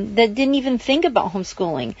freedom that didn't even think about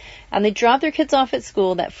homeschooling, and they dropped their kids off at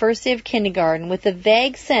school that first day of kindergarten with a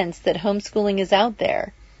vague sense that homeschooling is out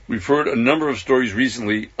there. We've heard a number of stories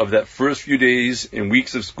recently of that first few days and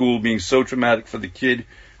weeks of school being so traumatic for the kid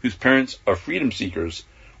whose parents are freedom seekers,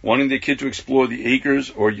 wanting their kid to explore the acres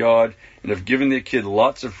or yard, and have given their kid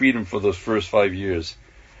lots of freedom for those first 5 years.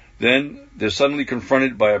 Then they're suddenly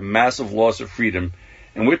confronted by a massive loss of freedom,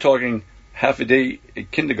 and we're talking half a day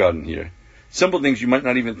at kindergarten here. Simple things you might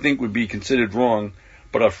not even think would be considered wrong,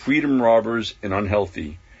 but are freedom robbers and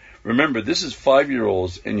unhealthy. Remember, this is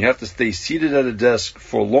 5-year-olds, and you have to stay seated at a desk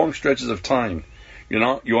for long stretches of time. You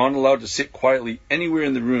aren't allowed to sit quietly anywhere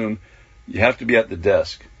in the room. You have to be at the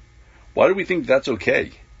desk. Why do we think that's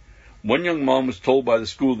okay? One young mom was told by the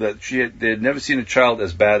school that they had never seen a child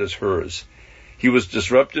as bad as hers. He was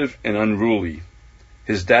disruptive and unruly.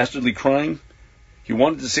 His dastardly crime? He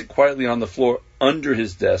wanted to sit quietly on the floor under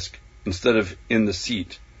his desk instead of in the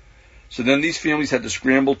seat. So then these families had to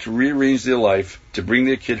scramble to rearrange their life to bring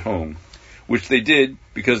their kid home, which they did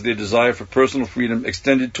because their desire for personal freedom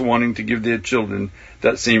extended to wanting to give their children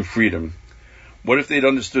that same freedom. What if they'd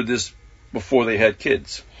understood this before they had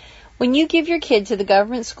kids? When you give your kid to the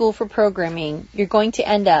government school for programming, you're going to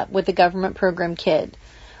end up with a government program kid.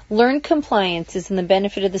 Learned compliance is in the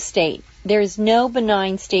benefit of the state. There is no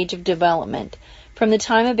benign stage of development. From the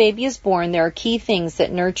time a baby is born, there are key things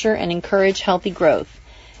that nurture and encourage healthy growth.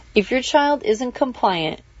 If your child isn't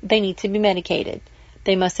compliant, they need to be medicated.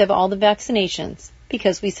 They must have all the vaccinations,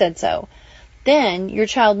 because we said so. Then your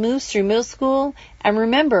child moves through middle school, and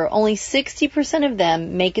remember, only 60% of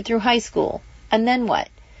them make it through high school. And then what?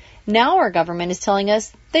 Now our government is telling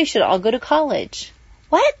us they should all go to college.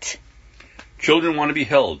 What? Children want to be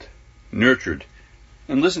held, nurtured,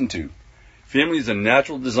 and listened to. Family is a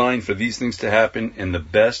natural design for these things to happen in the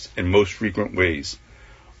best and most frequent ways.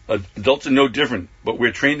 Adults are no different, but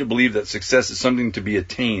we're trained to believe that success is something to be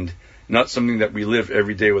attained, not something that we live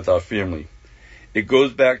every day with our family. It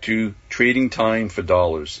goes back to trading time for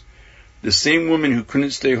dollars. The same woman who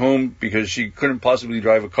couldn't stay home because she couldn't possibly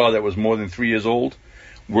drive a car that was more than 3 years old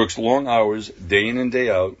works long hours, day in and day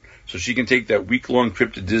out, so she can take that week-long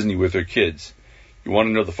trip to Disney with her kids. You want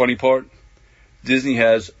to know the funny part? Disney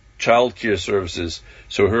has child care services,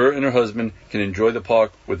 so her and her husband can enjoy the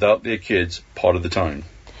park without their kids part of the time.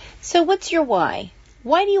 So what's your why?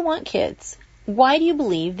 Why do you want kids? Why do you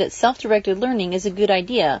believe that self-directed learning is a good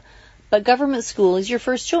idea, but government school is your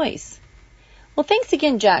first choice? Well, thanks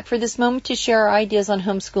again, Jack, for this moment to share our ideas on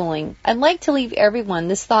homeschooling. I'd like to leave everyone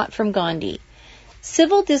this thought from Gandhi.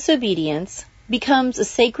 Civil disobedience becomes a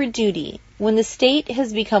sacred duty when the state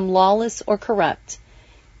has become lawless or corrupt,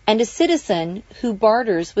 and a citizen who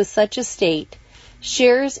barters with such a state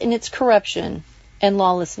shares in its corruption and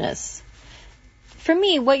lawlessness. For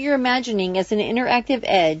me, what you're imagining as an interactive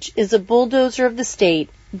edge is a bulldozer of the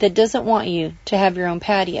state that doesn't want you to have your own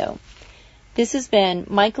patio. This has been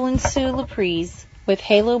Michael and Sue Laprise with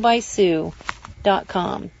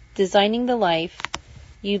HaloBySue.com, designing the life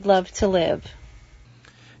you'd love to live.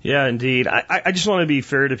 Yeah, indeed. I just want to be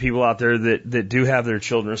fair to people out there that do have their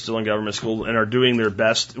children still in government school and are doing their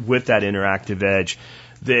best with that interactive edge,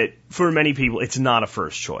 that for many people, it's not a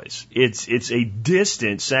first choice. It's a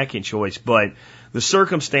distant second choice, but the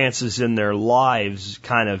circumstances in their lives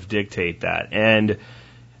kind of dictate that. And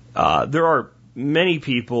there are many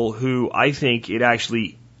people who I think it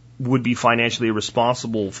actually would be financially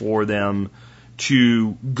irresponsible for them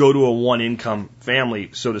to go to a one-income family,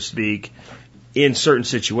 so to speak, in certain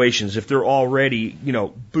situations. If they're already,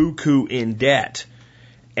 buku in debt,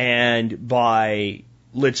 and by,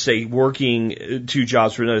 let's say, working 2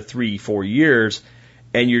 jobs for another 3-4 years,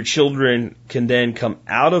 and your children can then come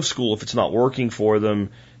out of school if it's not working for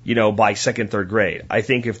them, by 2nd, 3rd grade. I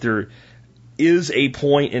think if there is a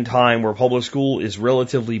point in time where public school is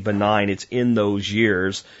relatively benign, it's in those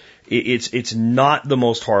years. It's not the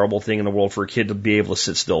most horrible thing in the world for a kid to be able to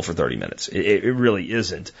sit still for 30 minutes. It really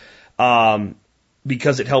isn't.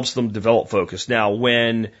 Because it helps them develop focus. Now,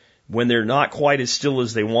 when they're not quite as still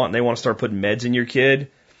as they want, and they want to start putting meds in your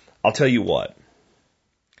kid, I'll tell you what.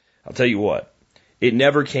 It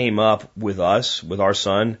never came up with us, with our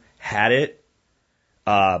son. Had it,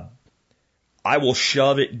 I will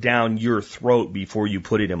shove it down your throat before you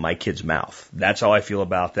put it in my kid's mouth. That's how I feel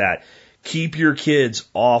about that. Keep your kids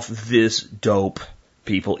off this dope,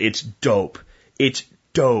 people. It's dope. It's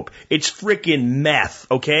dope. It's frickin' meth,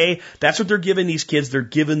 okay? That's what they're giving these kids. They're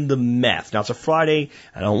giving them meth. Now, it's a Friday.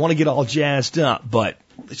 I don't want to get all jazzed up, but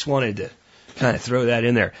I just wanted to kind of throw that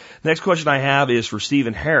in there. Next question I have is for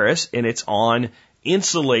Stephen Harris, and it's on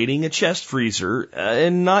insulating a chest freezer,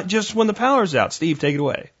 and not just when the power's out. Steve, take it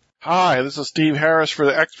away. Hi, this is Steve Harris for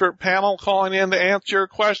the expert panel calling in to answer your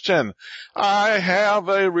question. I have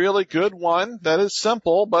a really good one that is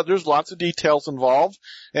simple, but there's lots of details involved,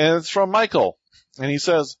 and it's from Michael. And he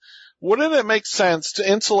says, wouldn't it make sense to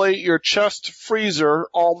insulate your chest freezer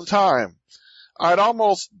all the time? I'd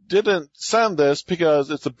almost didn't send this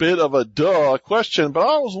because it's a bit of a duh question, but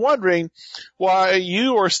I was wondering why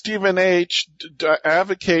you or Stephen H.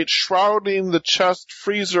 advocate shrouding the chest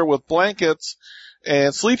freezer with blankets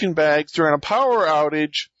and sleeping bags during a power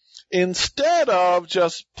outage instead of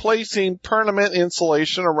just placing permanent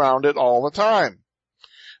insulation around it all the time.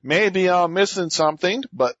 Maybe I'm missing something,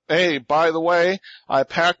 but hey, by the way, I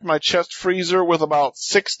packed my chest freezer with about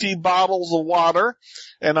 60 bottles of water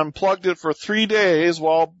and unplugged it for 3 days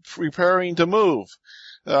while preparing to move.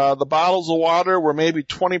 The bottles of water were maybe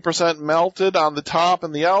 20% melted on the top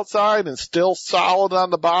and the outside and still solid on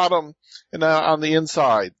the bottom and on the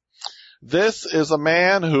inside. This is a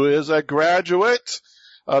man who is a graduate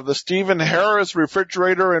of the Stephen Harris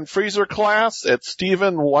refrigerator and freezer class at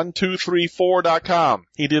Stephen1234.com.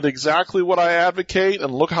 He did exactly what I advocate,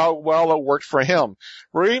 and look how well it worked for him.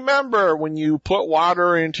 Remember, when you put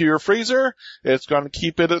water into your freezer, it's going to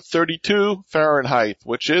keep it at 32 Fahrenheit,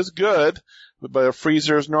 which is good, but a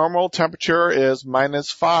freezer's normal temperature is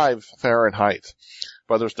 -5 Fahrenheit.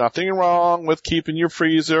 But there's nothing wrong with keeping your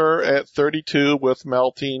freezer at 32 with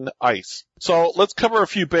melting ice. So let's cover a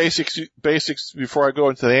few basics before I go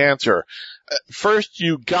into the answer. First,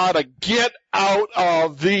 you gotta get out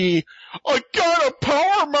of I gotta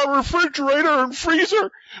power my refrigerator and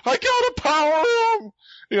freezer. I gotta power them.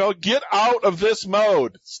 Get out of this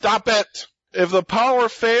mode. Stop it. If the power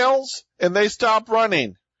fails and they stop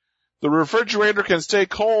running, the refrigerator can stay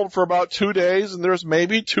cold for about 2 days, and there's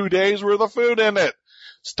maybe 2 days worth of food in it.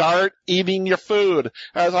 Start eating your food.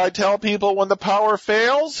 As I tell people, when the power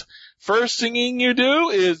fails, first thing you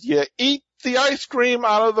do is you eat the ice cream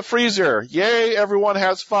out of the freezer. Yay, everyone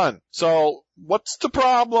has fun. So what's the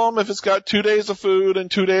problem if it's got 2 days of food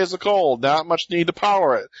and 2 days of cold? Not much need to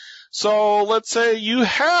power it. So let's say you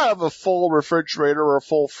have a full refrigerator or a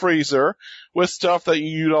full freezer with stuff that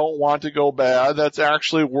you don't want to go bad that's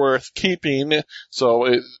actually worth keeping,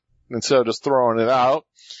 instead of just throwing it out.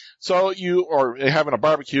 So or having a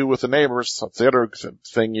barbecue with the neighbors, that's the other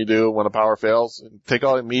thing you do when the power fails. Take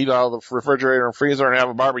all the meat out of the refrigerator and freezer and have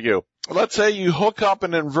a barbecue. Let's say you hook up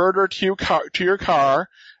an inverter to your car,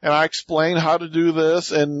 and I explain how to do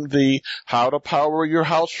this in the How to Power Your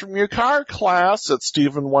House from Your Car class at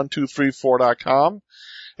Stephen1234.com.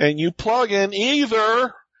 And you plug in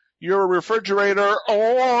either your refrigerator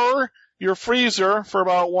or your freezer for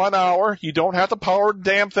about 1 hour. You don't have to power the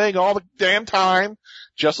damn thing all the damn time,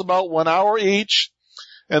 just about 1 hour each.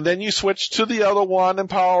 And then you switch to the other one and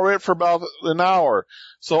power it for about an hour.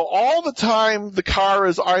 So all the time the car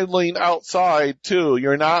is idling outside too.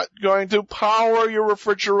 You're not going to power your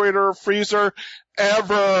refrigerator or freezer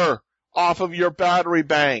ever off of your battery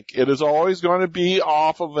bank. It is always going to be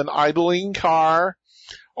off of an idling car,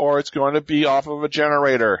 or it's going to be off of a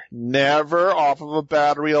generator. Never off of a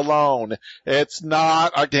battery alone. It's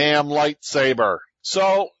not a damn lightsaber.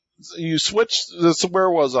 So you switch this, where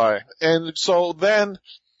was I? And so then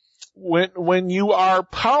when you are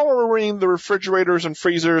powering the refrigerators and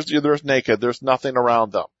freezers, there's naked. There's nothing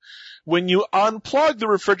around them. When you unplug the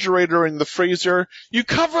refrigerator and the freezer, you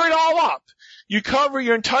cover it all up. You cover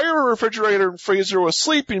your entire refrigerator and freezer with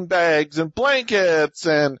sleeping bags and blankets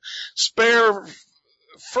and spare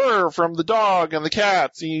fur from the dog and the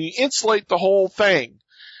cats. You insulate the whole thing.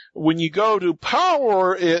 When you go to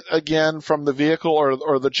power it again from the vehicle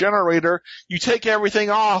or the generator, you take everything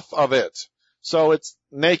off of it. So it's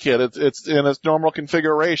naked. It's in its normal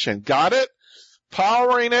configuration. Got it?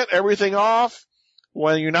 Powering it, everything off.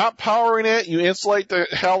 When you're not powering it, you insulate the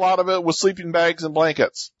hell out of it with sleeping bags and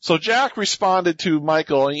blankets. So Jack responded to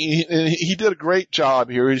Michael, and he did a great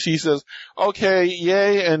job here. He says, okay,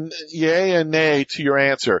 yay and nay to your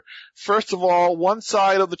answer. First of all, one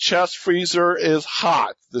side of the chest freezer is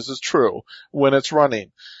hot. This is true when it's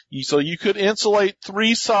running. So you could insulate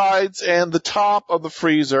 3 sides and the top of the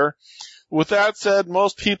freezer. With that said,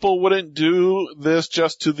 most people wouldn't do this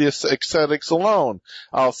just to the aesthetics alone.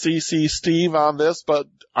 I'll CC Steve on this, but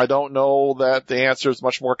I don't know that the answer is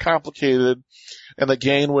much more complicated, and the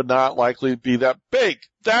gain would not likely be that big.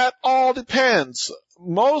 That all depends.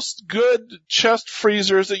 Most good chest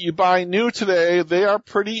freezers that you buy new today, they are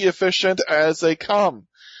pretty efficient as they come.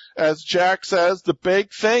 As Jack says, the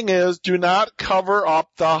big thing is do not cover up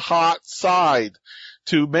the hot side.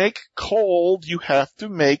 To make cold, you have to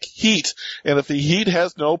make heat. And if the heat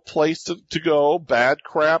has no place to go, bad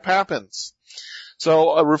crap happens.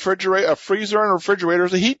 So a freezer and refrigerator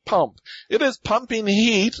is a heat pump. It is pumping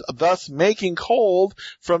heat, thus making cold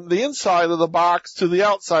from the inside of the box to the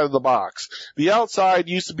outside of the box. The outside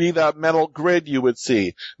used to be that metal grid you would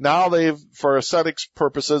see. Now for aesthetics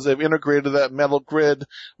purposes, they've integrated that metal grid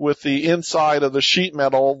with the inside of the sheet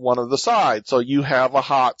metal, one of the sides. So you have a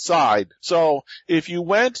hot side. So if you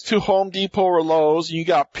went to Home Depot or Lowe's, you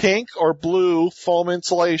got pink or blue foam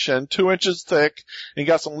insulation, 2 inches thick, and you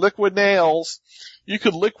got some liquid nails. You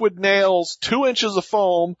could liquid nails 2 inches of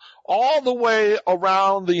foam all the way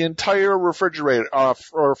around the entire refrigerator,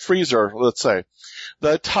 or freezer, let's say.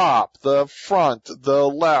 The top, the front, the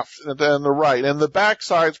left, and then the right. And the back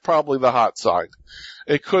side's probably the hot side.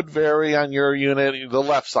 It could vary on your unit. The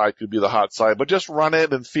left side could be the hot side, but just run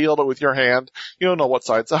it and feel it with your hand. You don't know what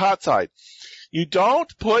side's the hot side. You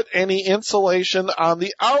don't put any insulation on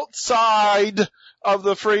the outside of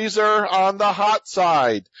the freezer on the hot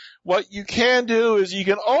side. what you can do is you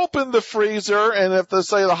can open the freezer, and if they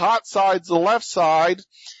say the hot side's the left side,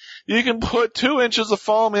 you can put 2 inches of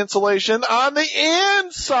foam insulation on the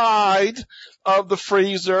inside of the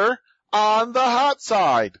freezer on the hot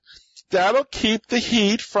side. That'll keep the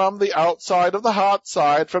heat from the outside of the hot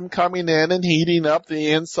side from coming in and heating up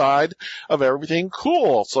the inside of everything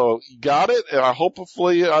cool. So you got it.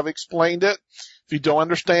 Hopefully I've explained it. If you don't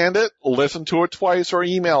understand it, listen to it twice or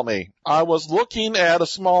email me. I was looking at a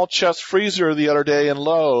small chest freezer the other day in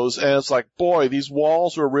Lowe's, and it's like, boy, these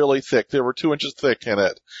walls were really thick. They were 2 inches thick in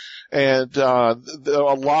it. And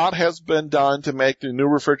a lot has been done to make the new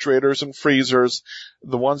refrigerators and freezers,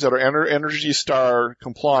 the ones that are Energy Star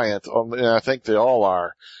compliant, and I think they all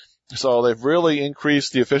are. So they've really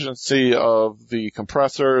increased the efficiency of the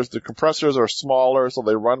compressors. The compressors are smaller, so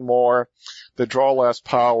they run more. They draw less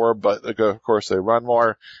power, but of course they run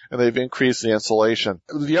more, and they've increased the insulation.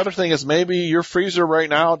 The other thing is maybe your freezer right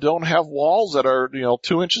now don't have walls that are,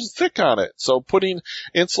 2 inches thick on it. So putting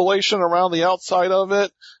insulation around the outside of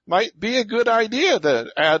it might be a good idea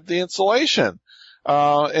to add the insulation.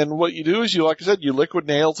 And what you do is like I said, you liquid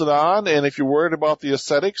nails it on, and if you're worried about the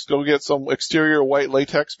aesthetics, go get some exterior white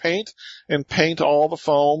latex paint and paint all the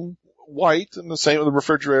foam white, and the same with the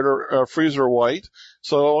refrigerator, freezer white,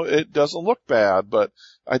 so it doesn't look bad. But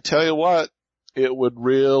I tell you what, it would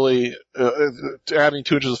really, adding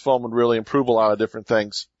 2 inches of foam would really improve a lot of different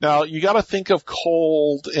things. Now, you gotta think of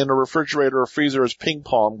cold in a refrigerator or freezer as ping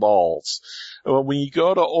pong balls. When you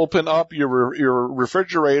go to open up your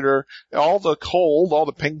refrigerator, all the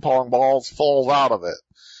ping pong balls falls out of it.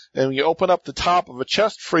 And when you open up the top of a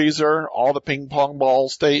chest freezer, all the ping pong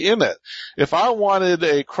balls stay in it. If I wanted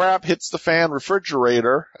a crap hits the fan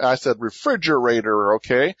refrigerator, I said refrigerator,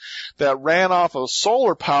 okay, that ran off of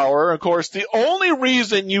solar power, of course, the only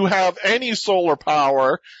reason you have any solar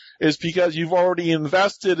power is because you've already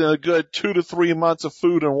invested in a good 2 to 3 months of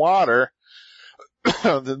food and water.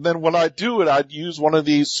 Then what I'd do, I'd use one of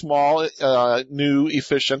these small, new,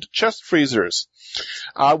 efficient chest freezers.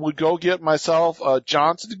 I would go get myself a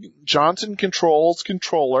Johnson Controls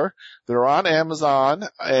controller. They're on Amazon,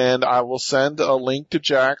 and I will send a link to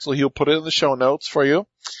Jack, so he'll put it in the show notes for you.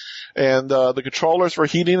 And the controllers for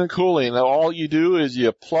heating and cooling. And all you do is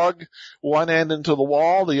you plug one end into the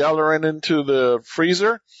wall, the other end into the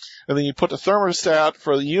freezer, and then you put the thermostat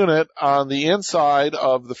for the unit on the inside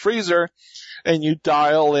of the freezer, and you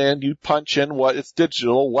dial in, you punch in it's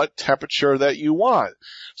digital, what temperature that you want.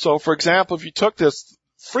 So, for example, if you took this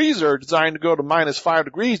freezer designed to go to -5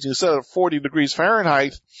 degrees, and you set it at 40 degrees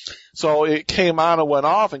Fahrenheit, so it came on and went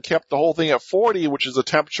off and kept the whole thing at 40, which is the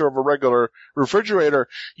temperature of a regular refrigerator,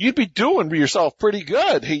 you'd be doing yourself pretty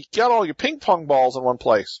good. You got all your ping pong balls in one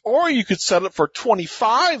place. Or you could set it for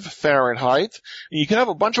 25 Fahrenheit, and you can have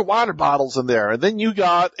a bunch of water bottles in there, and then you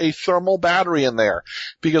got a thermal battery in there.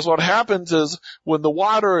 Because what happens is, when the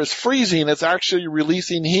water is freezing, it's actually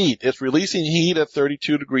releasing heat. It's releasing heat at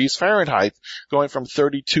 32 degrees Fahrenheit, going from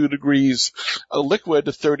 32 degrees liquid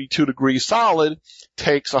to 32 degrees solid,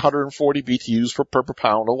 takes 140 BTUs per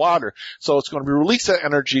pound of water. So it's going to be released that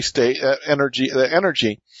energy.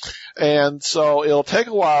 And so it'll take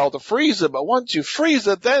a while to freeze it, but once you freeze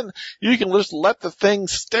it, then you can just let the thing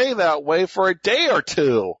stay that way for a day or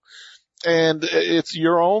two. And it's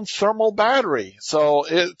your own thermal battery. So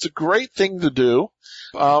it's a great thing to do.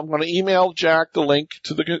 I'm going to email Jack the link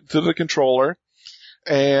to the controller.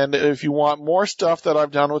 And if you want more stuff that I've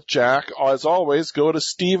done with Jack, as always, go to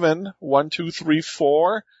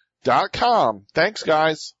Steven1234.com. Thanks,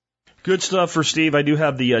 guys. Good stuff for Steve. I do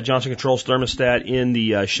have the Johnson Controls thermostat in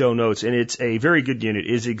the show notes, and it's a very good unit.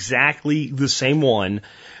 It is exactly the same one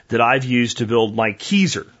that I've used to build my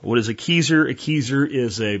Keyser. What is a Keyser? A Keyser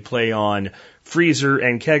is a play on freezer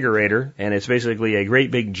and kegerator, and it's basically a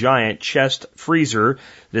great big giant chest freezer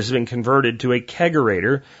that has been converted to a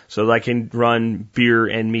kegerator so that I can run beer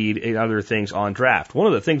and mead and other things on draft. One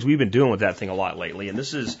of the things we've been doing with that thing a lot lately, and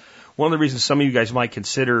this is one of the reasons some of you guys might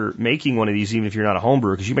consider making one of these, even if you're not a home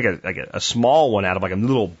brewer, because you make a small one out of like a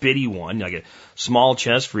little bitty one, like a small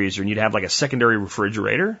chest freezer, and you'd have like a secondary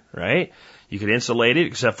refrigerator, right? You could insulate it,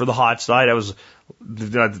 except for the hot side. That was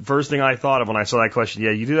the first thing I thought of when I saw that question.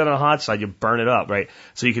 Yeah, you do that on a hot side, you burn it up, right?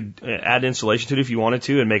 So you could add insulation to it if you wanted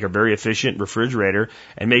to and make a very efficient refrigerator,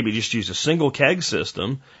 and maybe just use a single keg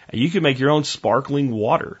system, and you could make your own sparkling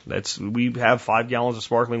water. We have 5 gallons of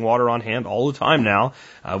sparkling water on hand all the time now.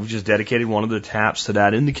 We've just dedicated one of the taps to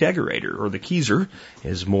that in the kegerator, or the Keyser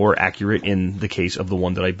is more accurate in the case of the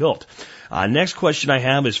one that I built. Next question I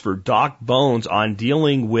have is for Doc Bones on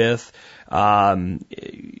dealing with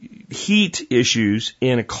heat issues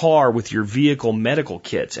in a car with your vehicle medical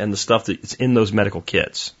kits and the stuff that's in those medical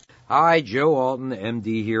kits. Hi, Joe Alton,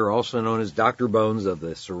 MD here, also known as Dr. Bones of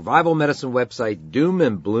the survival medicine website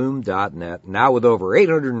doomandbloom.net, now with over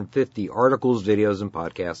 850 articles, videos, and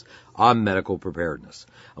podcasts on medical preparedness.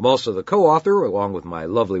 I'm also the co-author, along with my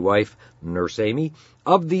lovely wife, Nurse Amy,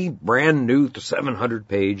 of the brand new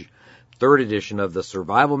 700-page third edition of the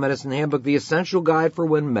Survival Medicine Handbook, the essential guide for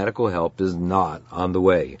when medical help is not on the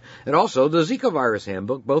way. And also the Zika virus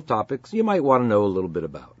handbook, both topics you might want to know a little bit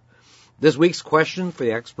about. This week's question for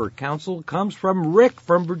the expert council comes from Rick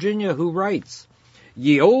from Virginia, who writes,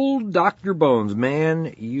 "Ye old Dr. Bones,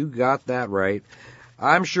 man, you got that right.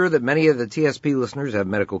 I'm sure that many of the TSP listeners have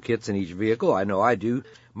medical kits in each vehicle. I know I do.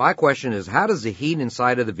 My question is, how does the heat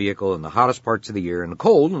inside of the vehicle in the hottest parts of the year and the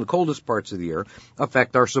cold in the coldest parts of the year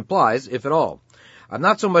affect our supplies, if at all? I'm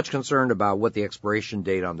not so much concerned about what the expiration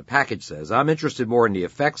date on the package says. I'm interested more in the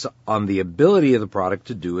effects on the ability of the product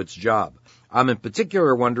to do its job. I'm in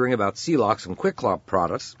particular wondering about Celox and QuikClot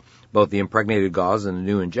products, both the impregnated gauze and the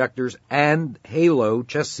new injectors, and Halo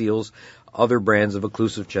chest seals, other brands of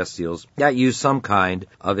occlusive chest seals that use some kind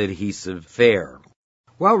of adhesive fair."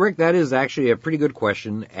 Well, Rick, that is actually a pretty good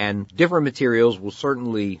question, and different materials will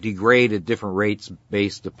certainly degrade at different rates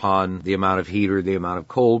based upon the amount of heat or the amount of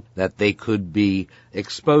cold that they could be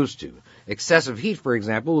exposed to. Excessive heat, for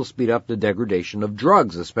example, will speed up the degradation of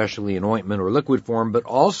drugs, especially in ointment or liquid form, but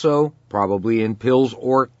also probably in pills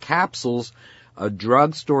or capsules. A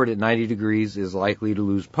drug stored at 90 degrees is likely to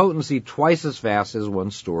lose potency twice as fast as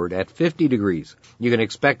one stored at 50 degrees. You can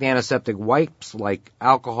expect antiseptic wipes like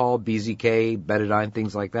alcohol, BZK, betadine,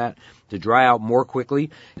 things like that, to dry out more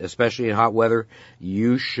quickly, especially in hot weather.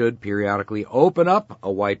 You should periodically open up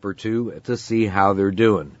a wipe or two to see how they're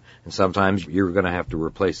doing, and sometimes you're going to have to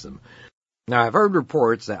replace them. Now, I've heard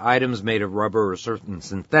reports that items made of rubber or certain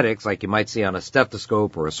synthetics, like you might see on a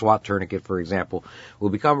stethoscope or a SWAT tourniquet, for example, will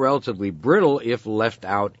become relatively brittle if left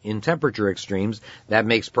out in temperature extremes. That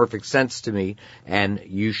makes perfect sense to me, and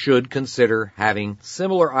you should consider having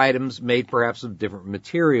similar items made perhaps of different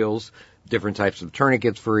materials, different types of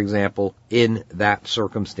tourniquets, for example, in that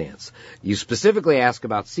circumstance. You specifically ask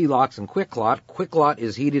about Celox and QuikClot. QuikClot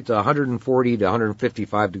is heated to 140 to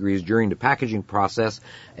 155 degrees during the packaging process,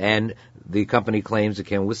 and the company claims it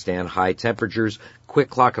can withstand high temperatures.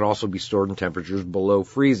 QuikClot can also be stored in temperatures below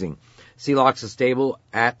freezing. Celox is stable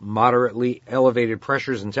at moderately elevated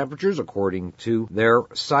pressures and temperatures, according to their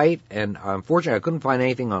site. And unfortunately, I couldn't find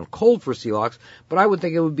anything on cold for Celox, but I would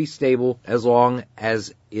think it would be stable as long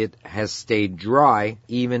as it has stayed dry,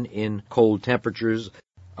 even in cold temperatures.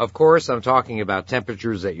 Of course, I'm talking about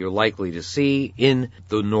temperatures that you're likely to see in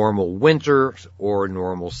the normal winter or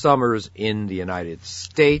normal summers in the United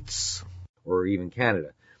States or even Canada.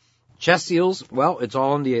 Chest seals, well, it's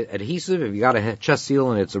all in the adhesive. If you got a chest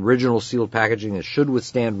seal in its original sealed packaging, it should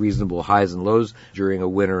withstand reasonable highs and lows during a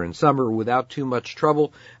winter and summer without too much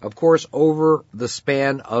trouble. Of course, over the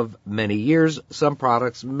span of many years, some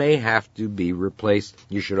products may have to be replaced.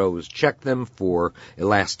 You should always check them for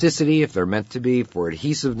elasticity if they're meant to be, for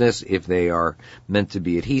adhesiveness if they are meant to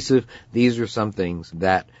be adhesive. These are some things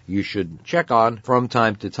that you should check on from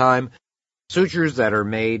time to time. Sutures that are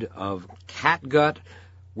made of catgut,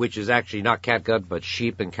 which is actually not catgut but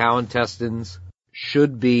sheep and cow intestines,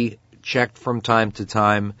 should be checked from time to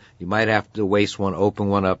time. You might have to waste one, open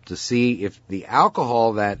one up to see if the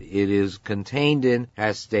alcohol that it is contained in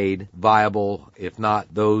has stayed viable. If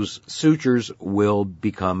not, those sutures will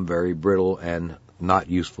become very brittle and not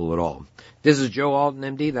useful at all. This is Joe Alton,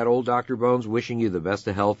 MD, that old Dr. Bones, wishing you the best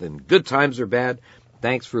of health in good times or bad.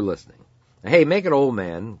 Thanks for listening. Hey, make an old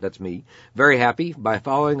man, that's me, very happy by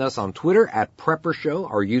following us on Twitter at Prepper Show,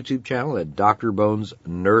 our YouTube channel at Dr. Bones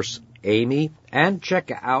Nurse Amy, and check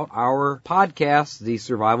out our podcast, the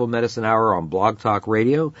Survival Medicine Hour on Blog Talk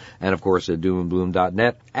Radio, and of course at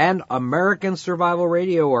doomandbloom.net, and American Survival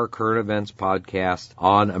Radio, our current events podcast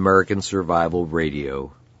on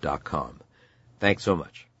AmericanSurvivalRadio.com. Thanks so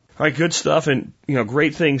much. All right, good stuff, and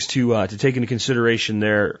great things to take into consideration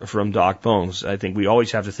there from Doc Bones. I think we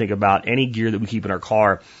always have to think about any gear that we keep in our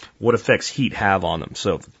car, what effects heat have on them.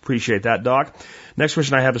 So appreciate that, Doc. Next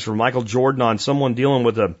question I have is from Michael Jordan on someone dealing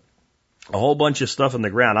with a whole bunch of stuff in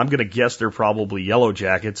the ground. I'm going to guess they're probably yellow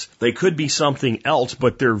jackets. They could be something else,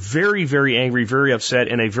 but they're very, very angry, very upset,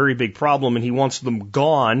 and a very big problem, and he wants them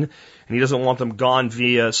gone. And he doesn't want them gone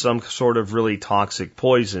via some sort of really toxic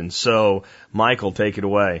poison. So, Michael, take it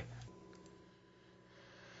away.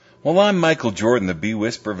 Well, I'm Michael Jordan, the Bee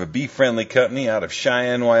Whisperer of a bee-friendly company out of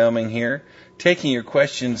Cheyenne, Wyoming here, taking your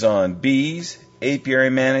questions on bees,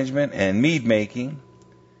 apiary management, and mead making.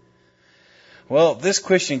 Well, this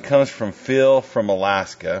question comes from Phil from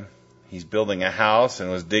Alaska. He's building a house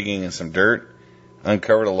and was digging in some dirt.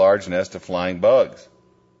 uncovered a large nest of flying bugs.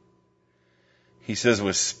 He says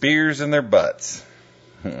with spears in their butts.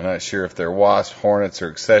 I'm not sure if they're wasps, hornets,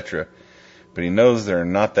 or etc., but he knows they're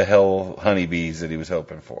not the hell honeybees that he was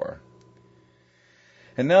hoping for.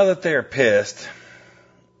 And now that they are pissed,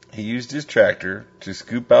 he used his tractor to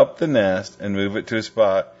scoop out the nest and move it to a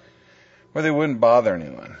spot where they wouldn't bother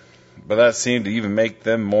anyone. But that seemed to even make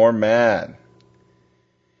them more mad.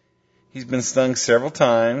 He's been stung several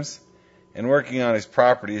times, and working on his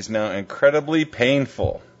property is now incredibly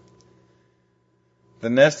painful. The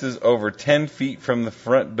nest is over 10 feet from the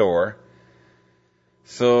front door,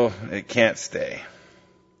 so it can't stay.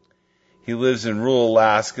 He lives in rural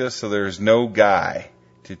Alaska, so there's no guy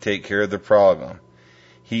to take care of the problem.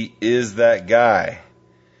 He is that guy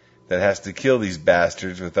that has to kill these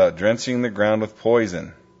bastards without drenching the ground with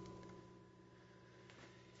poison.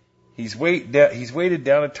 He's weighted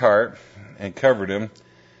down a tarp and covered him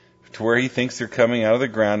to where he thinks they're coming out of the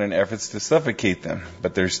ground in efforts to suffocate them,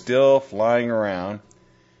 but they're still flying around.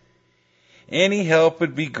 Any help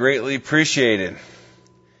would be greatly appreciated.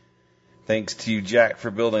 Thanks to you, Jack, for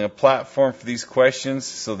building a platform for these questions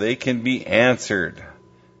so they can be answered.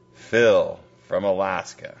 Phil from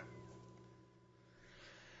Alaska.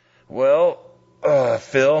 Well,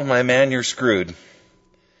 Phil, my man, you're screwed.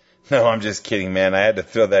 No, I'm just kidding, man. I had to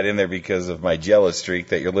throw that in there because of my jealous streak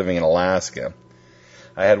that you're living in Alaska.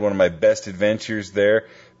 I had one of my best adventures there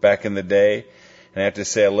back in the day, and I have to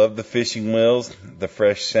say I love the fishing wills. The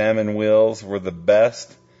fresh salmon wills were the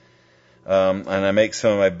best, and I make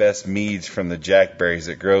some of my best meads from the jackberries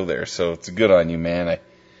that grow there, so it's good on you, man. I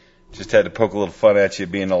just had to poke a little fun at you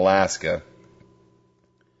being in Alaska.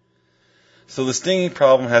 So the stinging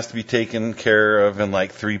problem has to be taken care of in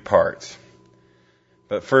like 3 parts.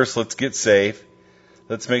 But first, let's get safe.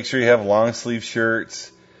 Let's make sure you have long sleeve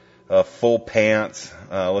shirts, full pants.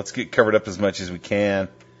 Let's get covered up as much as we can.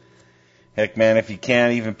 Heck, man, if you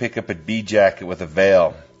can, even pick up a bee jacket with a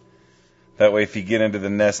veil. That way, if you get into the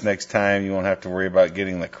nest next time, you won't have to worry about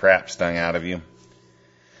getting the crap stung out of you.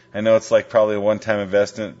 I know it's like probably a one-time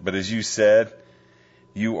investment, but as you said,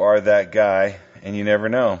 you are that guy, and you never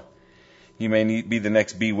know. You may be the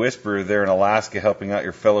next bee whisperer there in Alaska helping out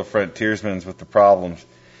your fellow frontiersmen with the problems.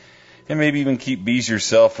 And maybe even keep bees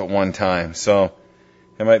yourself at one time. So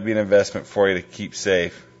it might be an investment for you to keep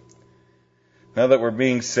safe. Now that we're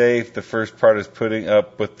being safe, the first part is putting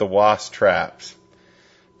up with the wasp traps.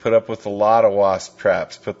 Put up with a lot of wasp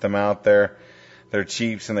traps. Put them out there. They're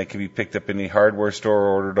cheap and they can be picked up in any hardware store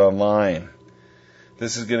or ordered online.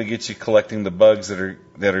 This is going to get you collecting the bugs that are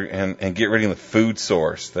and get rid of the food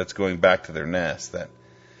source that's going back to their nest. That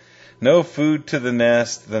no food to the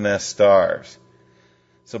nest starves.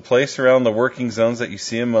 So place around the working zones that you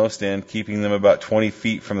see them most in, keeping them about 20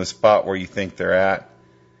 feet from the spot where you think they're at.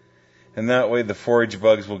 And that way the forage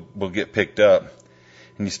bugs will get picked up.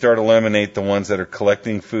 And you start to eliminate the ones that are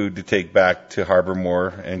collecting food to take back to harbor more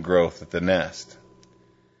and growth at the nest.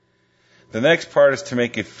 The next part is to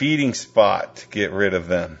make a feeding spot to get rid of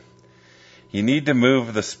them. You need to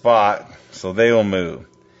move the spot so they will move.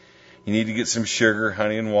 You need to get some sugar,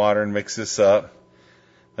 honey, and water and mix this up.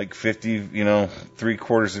 Like 50,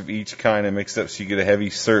 3/4 of each kind and mix up so you get a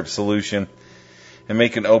heavy syrup solution. And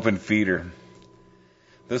make an open feeder.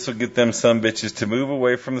 This will get them some bitches to move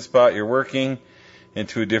away from the spot you're working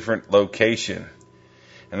into a different location.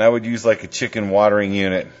 And I would use like a chicken watering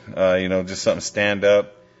unit, just something stand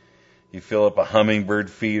up. You fill up a hummingbird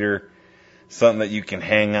feeder, something that you can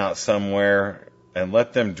hang out somewhere and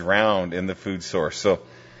let them drown in the food source. So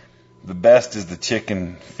the best is the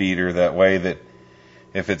chicken feeder, that way that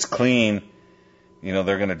if it's clean, they're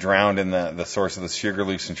going to drown in the source of the sugar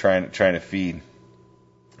leaves and trying to feed.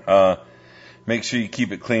 Make sure you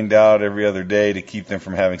keep it cleaned out every other day to keep them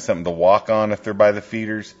from having something to walk on if they're by the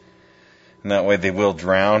feeders. And that way they will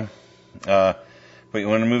drown. But you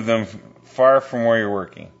want to move them far from where you're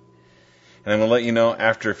working. And I'm going to let you know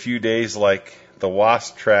after a few days, like the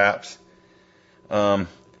wasp traps,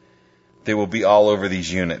 they will be all over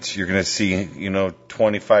these units. You're going to see,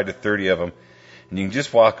 25 to 30 of them. And you can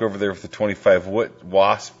just walk over there with the 25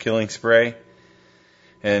 wasp killing spray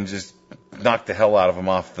and just knock the hell out of them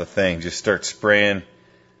off the thing. Just start spraying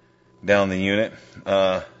down the unit.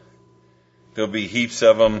 There'll be heaps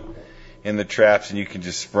of them in the traps and you can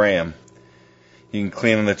just spray them. You can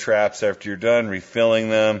clean the traps after you're done, refilling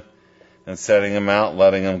them and setting them out,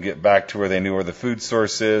 letting them get back to where they knew where the food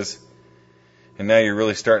source is. And now you're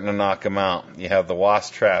really starting to knock them out. You have the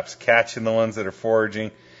wasp traps catching the ones that are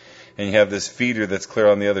foraging, and you have this feeder that's clear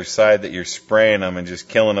on the other side that you're spraying them and just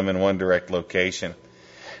killing them in one direct location.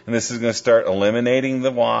 And this is going to start eliminating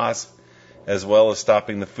the wasp as well as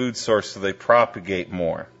stopping the food source so they propagate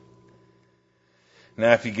more.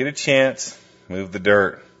 Now, if you get a chance, move the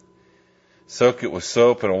dirt. Soak it with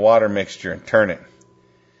soap and a water mixture and turn it.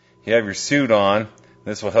 You have your suit on.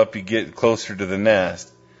 This will help you get closer to the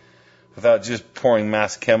nest. Without just pouring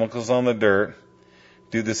mass chemicals on the dirt,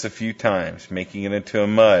 do this a few times, making it into a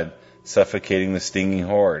mud, suffocating the stinging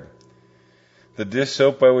horde. The dish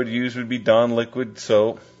soap I would use would be Dawn liquid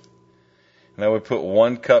soap. And I would put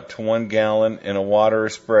 1 cup to 1 gallon in a water or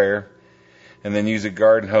sprayer, and then use a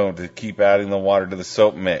garden hose to keep adding the water to the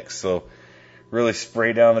soap mix. So really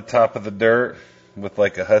spray down the top of the dirt with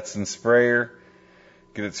like a Hudson sprayer.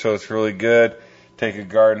 Get it so it's really good. Take a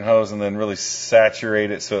garden hose and then really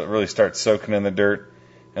saturate it so it really starts soaking in the dirt,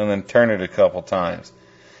 and then turn it a couple times.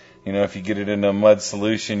 You know, if you get it into a mud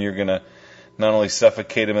solution, you're going to not only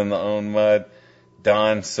suffocate them in the own mud,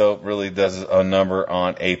 Dawn soap really does a number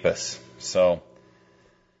on Apis. So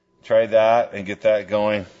try that and get that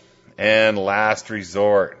going. And last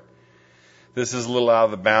resort. This is a little out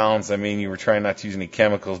of the bounds. I mean, you were trying not to use any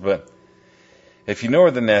chemicals, but if you know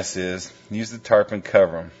where the nest is, use the tarp and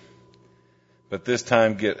cover them. But this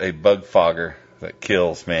time get a bug fogger that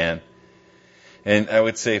kills, man. And I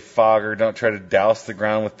would say fogger, don't try to douse the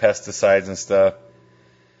ground with pesticides and stuff.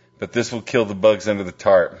 But this will kill the bugs under the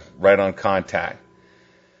tarp right on contact.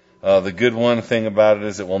 The good one thing about it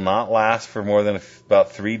is it will not last for more than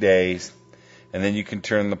about 3 days. And then you can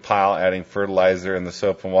turn the pile, adding fertilizer and the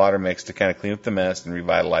soap and water mix to kind of clean up the mess and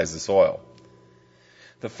revitalize the soil.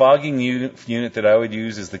 The fogging unit that I would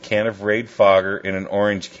use is the can of Raid Fogger in an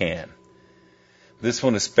orange can. This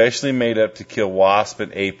one is specially made up to kill wasp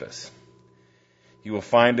and apis. You will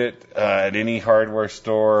find it at any hardware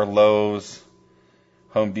store, Lowe's,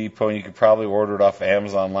 Home Depot, and you could probably order it off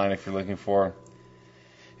Amazon online if you're looking for it.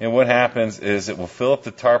 And what happens is it will fill up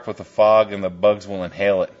the tarp with the fog and the bugs will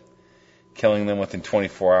inhale it, killing them within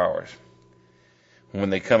 24 hours. When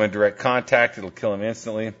they come in direct contact, it'll kill them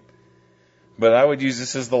instantly. But I would use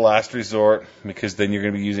this as the last resort because then you're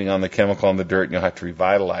going to be using on the chemical on the dirt and you'll have to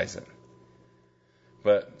revitalize it.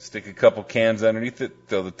 But stick a couple cans underneath it,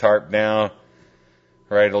 throw the tarp down.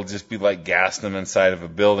 Right, it'll just be like gassing them inside of a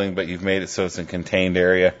building, but you've made it so it's in a contained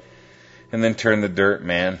area. And then turn the dirt,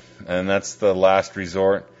 man. And that's the last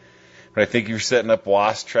resort. But I think if you're setting up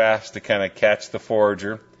wasp traps to kind of catch the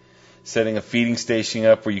forager, setting a feeding station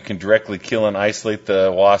up where you can directly kill and isolate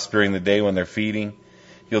the wasps during the day when they're feeding,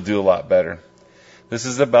 you'll do a lot better. This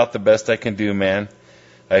is about the best I can do, man.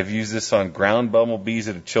 I've used this on ground bumblebees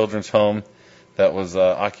at a children's home that was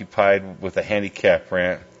occupied with a handicap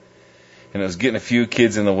ramp. And it was getting a few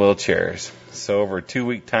kids in the wheelchairs. So over a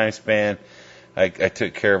 2-week time span, I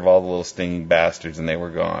took care of all the little stinging bastards, and they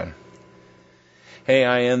were gone. Hey,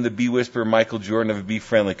 I am the Bee Whisperer, Michael Jordan of a Bee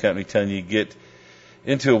Friendly Company, telling you to get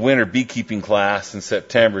into a winter beekeeping class in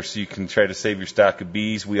September so you can try to save your stock of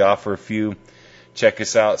bees. We offer a few. Check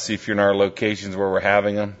us out, see if you're in our locations where we're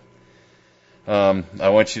having them. I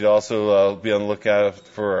want you to also be on the lookout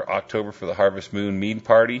for October for the Harvest Moon Mead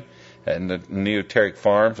Party at Neoteric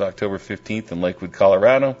Farms, October 15th in Lakewood,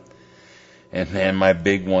 Colorado. And man, my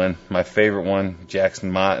big one, my favorite one,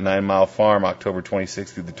 Jackson 9 Mile Farm, October 26th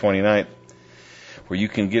through the 29th, where you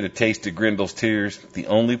can get a taste of Grendel's Tears, the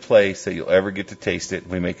only place that you'll ever get to taste it.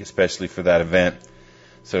 We make it specially for that event.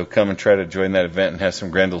 So come and try to join that event and have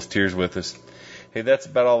some Grendel's Tears with us. Hey, that's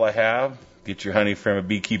about all I have. Get your honey from a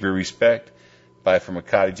beekeeper respect. Buy from a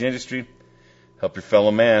cottage industry. Help your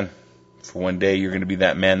fellow man. For one day, you're going to be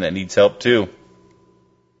that man that needs help too.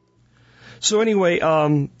 So anyway,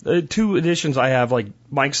 2 additions I have, like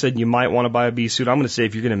Mike said, you might want to buy a bee suit. I'm going to say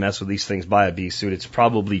if you're going to mess with these things, buy a bee suit. It's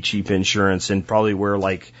probably cheap insurance and probably wear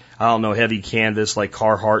like, I don't know, heavy canvas, like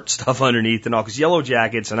Carhartt stuff underneath and all. Because yellow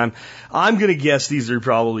jackets, and I'm going to guess these are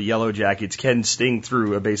probably yellow jackets, can sting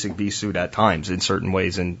through a basic bee suit at times in certain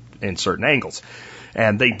ways and in certain angles.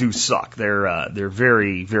 And they do suck. They're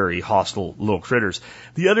very, very hostile little critters.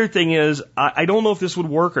 The other thing is, I don't know if this would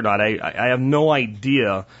work or not. I have no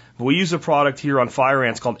idea. But we use a product here on Fire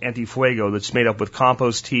Ants called Antifuego that's made up with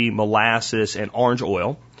compost tea, molasses, and orange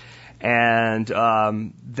oil. And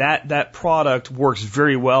that product works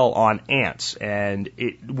very well on ants. And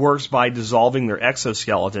it works by dissolving their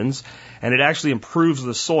exoskeletons. And it actually improves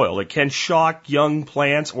the soil. It can shock young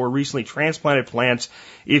plants or recently transplanted plants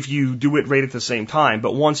if you do it right at the same time.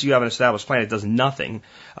 But once you have an established plant, it does nothing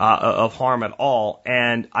of harm at all.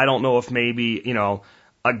 And I don't know if maybe,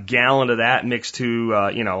 a gallon of that mixed to,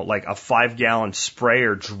 like a 5-gallon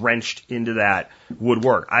sprayer drenched into that would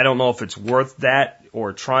work. I don't know if it's worth that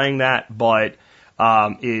or trying that, but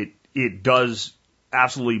it does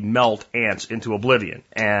absolutely melt ants into oblivion.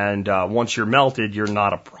 And once you're melted, you're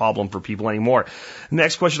not a problem for people anymore.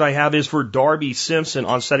 Next question I have is for Darby Simpson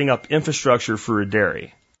on setting up infrastructure for a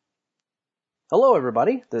dairy. Hello,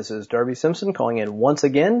 everybody. This is Darby Simpson calling in once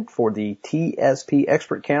again for the TSP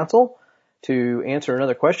Expert Council to answer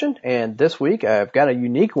another question. And this week I've got a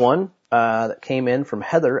unique one that came in from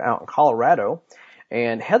Heather out in Colorado.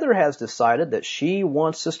 And Heather has decided that she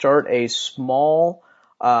wants to start a small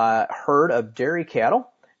herd of dairy cattle.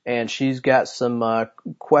 And she's got some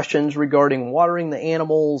questions regarding watering the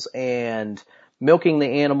animals and milking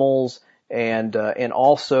the animals and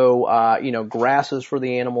also, grasses for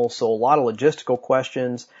the animals. So a lot of logistical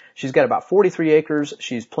questions. She's got about 43 acres.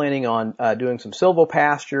 She's planning on, doing some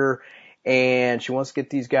silvopasture, and she wants to get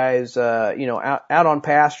these guys, out on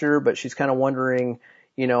pasture, but she's kind of wondering,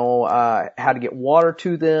 how to get water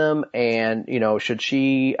to them and, should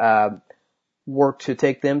she, work to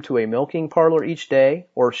take them to a milking parlor each day,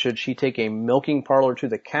 or should she take a milking parlor to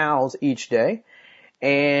the cows each day?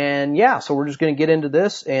 And yeah, so we're just going to get into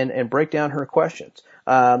this and break down her questions.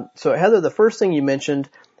 So Heather, the first thing you mentioned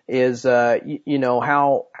is, how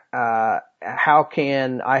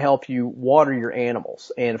can I help you water your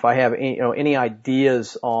animals? And if I have any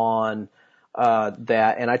ideas on,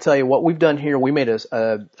 that. And I tell you what we've done here, we made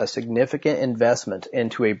a significant investment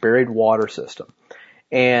into a buried water system.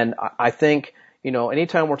 And I think,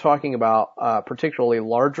 anytime we're talking about, particularly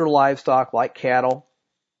larger livestock like cattle,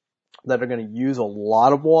 that are going to use a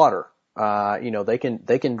lot of water. They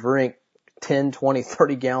can drink 10, 20,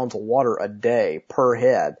 30 gallons of water a day per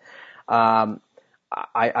head.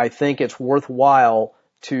 I think it's worthwhile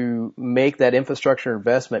to make that infrastructure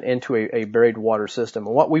investment into a buried water system.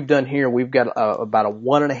 And what we've done here, we've got about a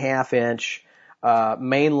 1.5 inch,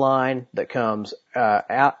 main line that comes,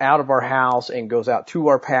 out of our house and goes out to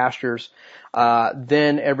our pastures.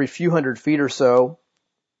 Then every few hundred feet or so,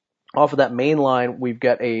 off of that main line, we've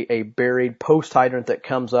got a buried post hydrant that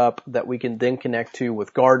comes up that we can then connect to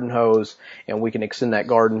with garden hose, and we can extend that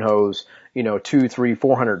garden hose, 200, 300,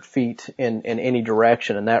 400 feet in any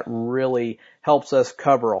direction. And that really helps us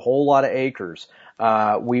cover a whole lot of acres.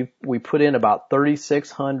 We put in about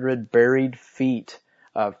 3,600 buried feet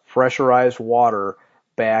of pressurized water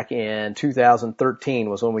back in 2013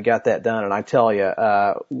 was when we got that done. And I tell you,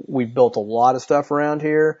 we've built a lot of stuff around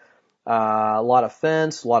here. A lot of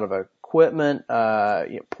fence, a lot of equipment,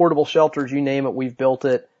 portable shelters, you name it, we've built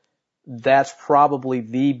it. That's probably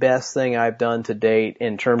the best thing I've done to date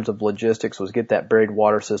in terms of logistics was get that buried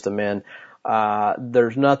water system in.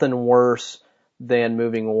 There's nothing worse than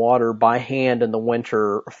moving water by hand in the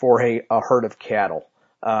winter for a herd of cattle.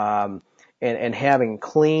 And having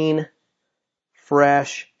clean,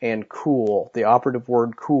 fresh, and cool, the operative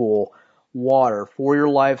word cool, water for your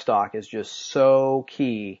livestock is just so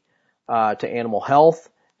key to animal health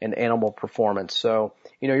and animal performance. So,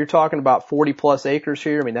 you're talking about 40 plus acres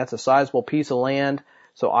here. I mean, that's a sizable piece of land.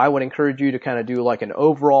 So I would encourage you to kind of do like an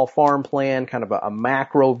overall farm plan, kind of a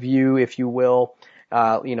macro view, if you will.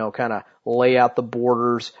 Kind of lay out the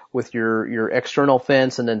borders with your external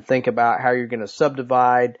fence, and then think about how you're going to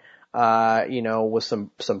subdivide, with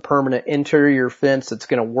some permanent interior fence that's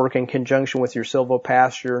going to work in conjunction with your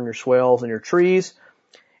silvopasture and your swales and your trees.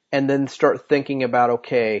 And then start thinking about,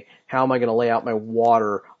 okay, how am I going to lay out my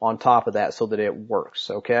water on top of that so that it works,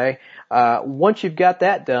 okay? Once you've got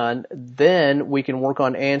that done, then we can work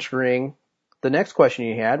on answering the next question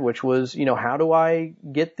you had, which was, how do I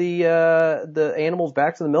get the animals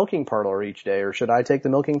back to the milking parlor each day, or should I take the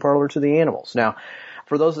milking parlor to the animals? Now,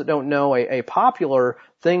 for those that don't know, a popular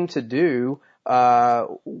thing to do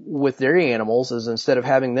with dairy animals is, instead of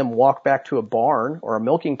having them walk back to a barn or a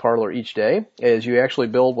milking parlor each day, is you actually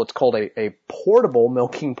build what's called a portable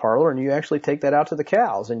milking parlor, and you actually take that out to the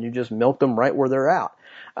cows and you just milk them right where they're at.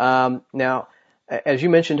 Now, as you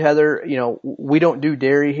mentioned, Heather, we don't do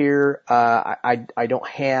dairy here. I don't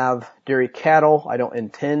have dairy cattle. I don't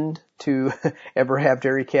intend to ever have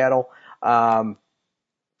dairy cattle.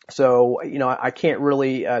 So, I can't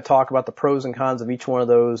really talk about the pros and cons of each one of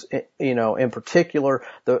those, in particular.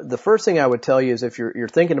 The first thing I would tell you is, if you're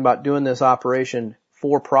thinking about doing this operation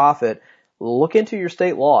for profit, look into your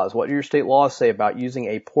state laws. What do your state laws say about using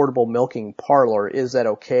a portable milking parlor? Is that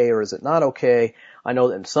okay, or is it not okay? I know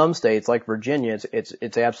that in some states, like Virginia,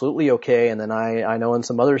 it's absolutely okay, and then I know in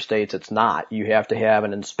some other states it's not. You have to have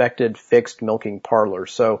an inspected, fixed milking parlor.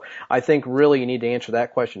 So I think really you need to answer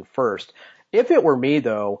that question first. If it were me,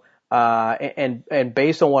 though, and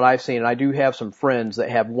based on what I've seen, and I do have some friends that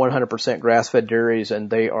have 100% grass-fed dairies, and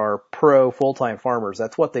they are pro full-time farmers.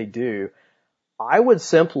 That's what they do. I would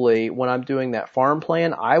simply, when I'm doing that farm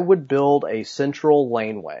plan, I would build a central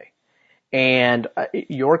laneway. and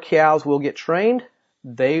your cows will get trained.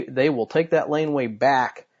 They will take that laneway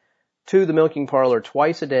back to the milking parlor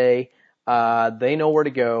twice a day. They know where to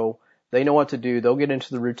go. They know what to do. They'll get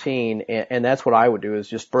into the routine, and that's what I would do, is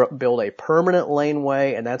just build a permanent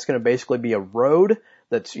laneway, and that's going to basically be a road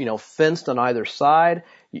that's, fenced on either side.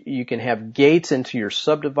 You can have gates into your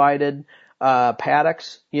subdivided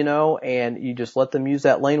paddocks, and you just let them use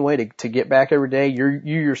that laneway to get back every day. You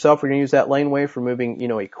yourself are going to use that laneway for moving,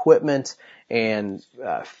 equipment and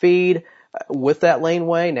feed. With that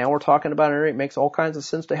laneway, now we're talking about an area. It makes all kinds of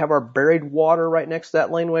sense to have our buried water right next to that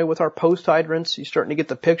laneway with our post hydrants. You're starting to get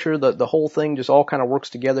the picture. The whole thing just all kind of works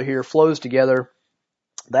together here, flows together.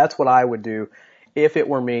 That's what I would do if it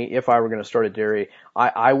were me, if I were going to start a dairy.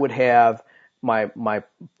 I would have my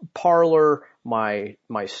parlor, my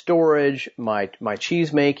storage, my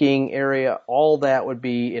cheese making area, all that would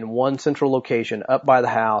be in one central location, up by the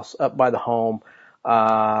house, up by the home,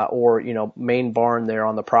 or main barn there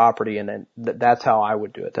on the property, and then that's how I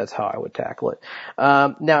would do it. That's how I would tackle it.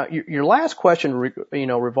 Now your last question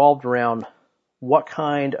revolved around what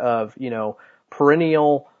kind of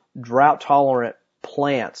perennial drought tolerant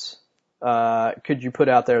plants could you put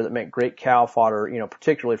out there that make great cow fodder,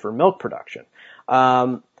 particularly for milk production.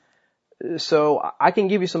 So I can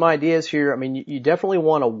give you some ideas here. I mean, you definitely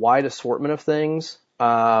want a wide assortment of things,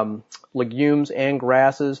 legumes and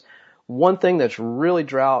grasses. One thing that's really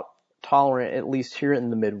drought tolerant, at least here in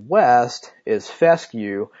the Midwest, is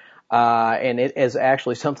fescue. And it is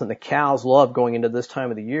actually something the cows love going into this time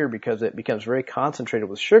of the year because it becomes very concentrated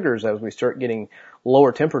with sugars as we start getting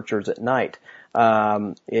lower temperatures at night.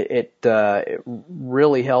 It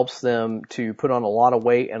really helps them to put on a lot of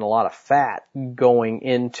weight and a lot of fat going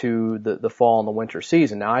into the fall and the winter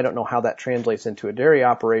season. Now, I don't know how that translates into a dairy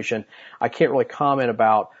operation. I can't really comment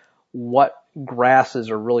about what grasses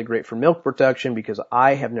are really great for milk production because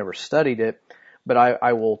I have never studied it, but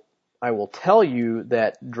I will tell you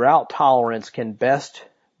that drought tolerance can best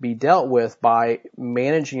be dealt with by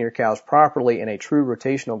managing your cows properly in a true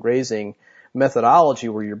rotational grazing methodology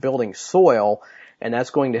where you're building soil, and that's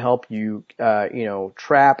going to help you,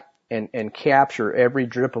 trap and capture every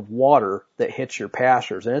drip of water that hits your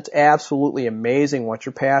pastures. And it's absolutely amazing what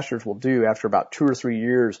your pastures will do after about 2 or 3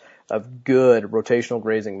 years of good rotational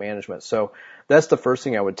grazing management. So that's the first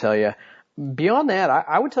thing I would tell you. Beyond that,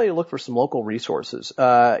 I would tell you to look for some local resources.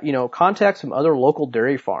 Contact some other local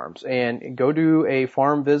dairy farms and go do a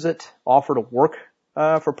farm visit, offer to work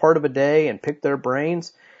for part of a day and pick their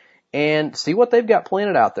brains and see what they've got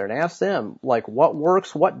planted out there and ask them, like, what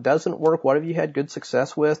works, what doesn't work, what have you had good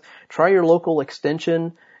success with. Try your local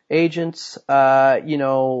extension agents, through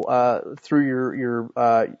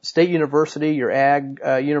your state university, your ag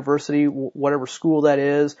university, whatever school that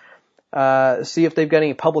is. See if they've got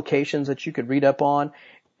any publications that you could read up on.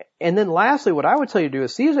 And then lastly, what I would tell you to do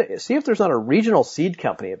is see if there's not a regional seed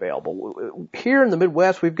company available. Here in the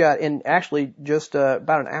Midwest, we've got, in actually just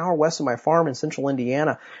about an hour west of my farm in central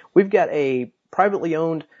Indiana, we've got a privately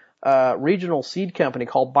owned regional seed company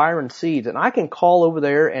called Byron Seeds. And I can call over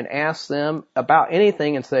there and ask them about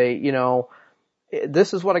anything and say,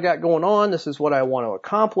 this is what I got going on. This is what I want to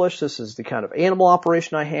accomplish. This is the kind of animal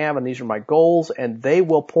operation I have, and these are my goals. And they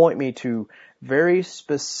will point me to very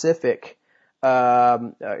specific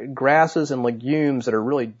grasses and legumes that are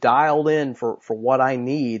really dialed in for what I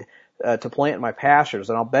need to plant in my pastures.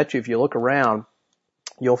 And I'll bet you if you look around,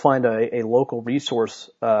 you'll find a local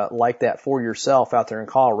resource like that for yourself out there in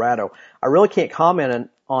Colorado. I really can't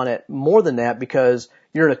comment on it more than that because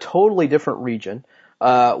you're in a totally different region.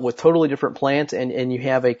 With totally different plants, and you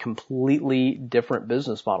have a completely different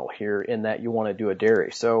business model here in that you want to do a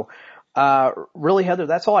dairy. So, really, Heather,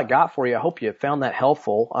 that's all I got for you. I hope you found that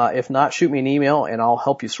helpful. If not, shoot me an email and I'll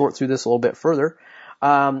help you sort through this a little bit further.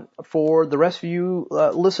 For the rest of you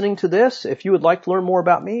listening to this, if you would like to learn more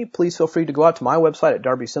about me, please feel free to go out to my website at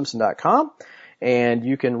darbysimpson.com. And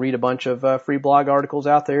you can read a bunch of free blog articles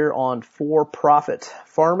out there on for-profit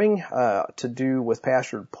farming to do with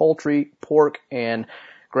pastured poultry, pork, and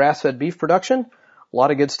grass-fed beef production. A lot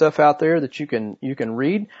of good stuff out there that you can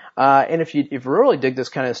read. And if you really dig this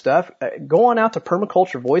kind of stuff, go on out to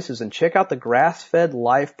Permaculture Voices and check out the Grass-Fed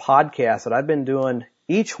Life podcast that I've been doing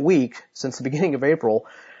each week since the beginning of April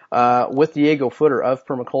with Diego Footer of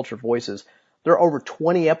Permaculture Voices. There are over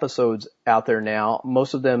 20 episodes out there now,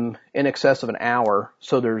 most of them in excess of an hour.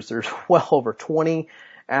 So there's well over 20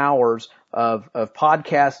 hours of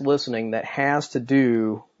podcast listening that has to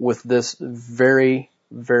do with this very,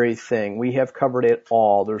 very thing. We have covered it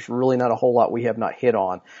all. There's really not a whole lot we have not hit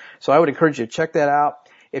on. So I would encourage you to check that out.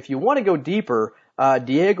 If you want to go deeper,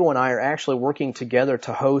 Diego and I are actually working together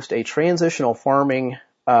to host a transitional farming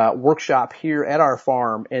workshop here at our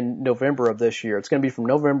farm in November of this year. It's going to be from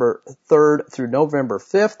November 3rd through November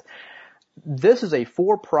 5th. This is a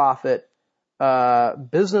for-profit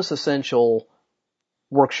business essential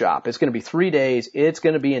workshop. It's going to be 3 days. It's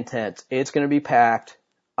going to be intense. It's going to be packed.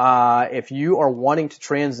 If you are wanting to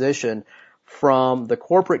transition from the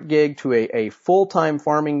corporate gig to a full-time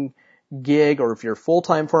farming gig, or if you're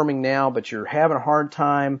full-time farming now but you're having a hard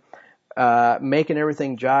time making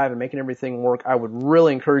everything jive and making everything work, I would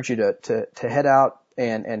really encourage you to head out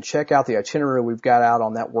and check out the itinerary we've got out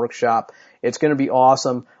on that workshop. It's going to be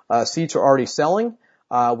awesome. Seats are already selling.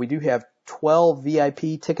 We do have 12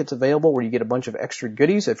 VIP tickets available where you get a bunch of extra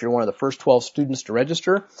goodies if you're one of the first 12 students to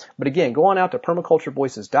register. But again, go on out to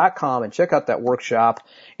permaculturevoices.com and check out that workshop.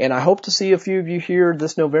 And I hope to see a few of you here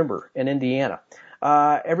this November in Indiana.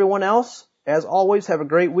 Everyone else, as always, have a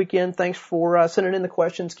great weekend. Thanks for sending in the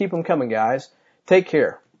questions. Keep them coming, guys. Take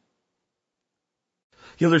care.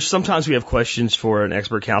 You know, there's sometimes we have questions for an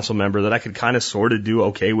expert council member that I could kind of sort of do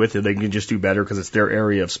okay with, if they can just do better because it's their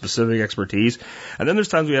area of specific expertise. And then there's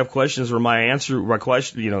times we have questions where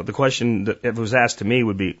the question that if it was asked to me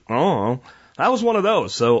would be, oh, I was one of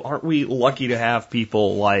those. So aren't we lucky to have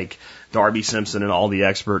people like Darby Simpson and all the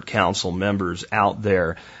expert council members out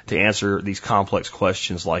there to answer these complex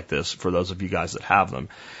questions like this for those of you guys that have them?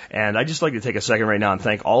 And I'd just like to take a second right now and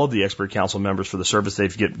thank all of the expert council members for the service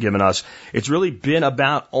they've given us. It's really been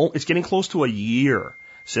it's getting close to a year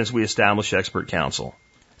since we established expert council.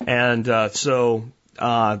 And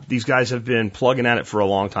these guys have been plugging at it for a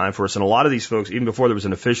long time for us. And a lot of these folks, even before there was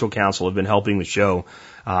an official council, have been helping the show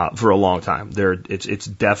for a long time. It's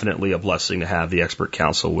definitely a blessing to have the expert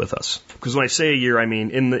council with us. Because when I say a year, I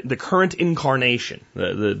mean in the current incarnation,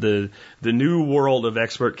 the new world of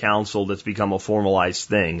expert council that's become a formalized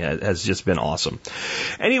thing has just been awesome.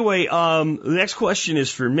 Anyway, the next question is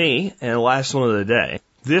for me, and the last one of the day.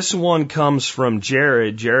 This one comes from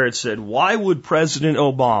Jared. Jared said, why would President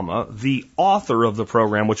Obama, the author of the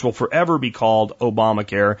program, which will forever be called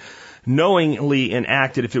Obamacare, knowingly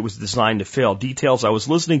enact it if it was designed to fail? Details: I was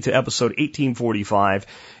listening to episode 1845,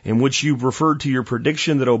 in which you referred to your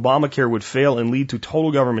prediction that Obamacare would fail and lead to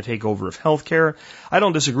total government takeover of healthcare. I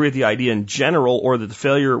don't disagree with the idea in general or that the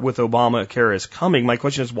failure with Obamacare is coming. My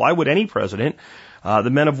question is, why would any president,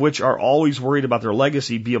 the men of which are always worried about their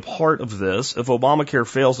legacy, be a part of this? If Obamacare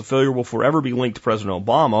fails, the failure will forever be linked to President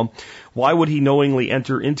Obama. Why would he knowingly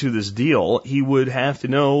enter into this deal? He would have to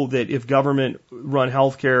know that if government-run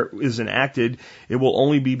healthcare is enacted, it will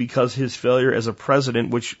only be because his failure as a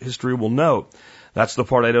president, which history will note. That's the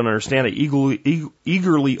part I don't understand. I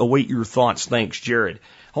eagerly await your thoughts. Thanks, Jared.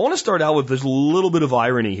 I want to start out with this little bit of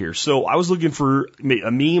irony here. So I was looking for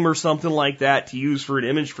a meme or something like that to use for an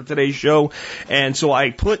image for today's show. And so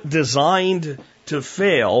I put designed to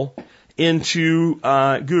fail into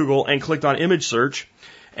Google and clicked on image search.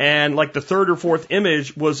 And like the third or fourth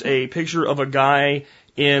image was a picture of a guy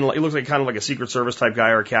it looks like kind of like a Secret Service type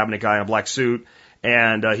guy or a cabinet guy in a black suit.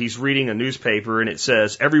 And he's reading a newspaper and it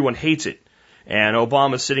says, everyone hates it. And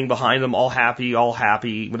Obama's sitting behind them, all happy,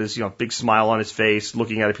 with his, big smile on his face,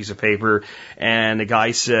 looking at a piece of paper. And the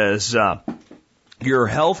guy says, your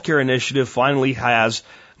healthcare initiative finally has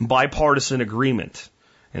bipartisan agreement.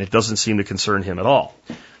 And it doesn't seem to concern him at all.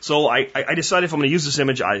 So I decided if I'm going to use this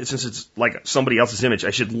image, since it's like somebody else's image,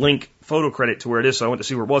 I should link photo credit to where it is. So I went to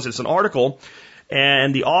see where it was. It's an article.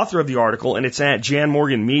 And the author of the article, and it's at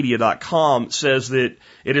janmorganmedia.com, says that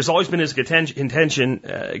it has always been his contention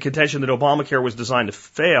that Obamacare was designed to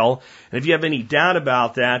fail. And if you have any doubt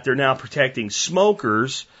about that, they're now protecting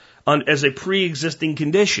smokers as a pre-existing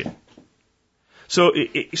condition. So,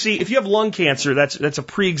 see, if you have lung cancer, that's a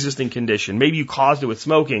pre-existing condition. Maybe you caused it with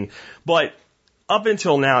smoking. But up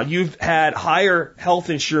until now, you've had higher health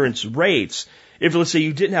insurance rates if, let's say,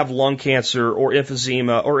 you didn't have lung cancer or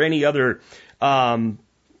emphysema or any other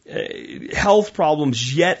health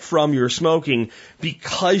problems yet from your smoking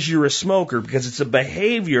because you're a smoker, because it's a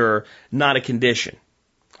behavior, not a condition.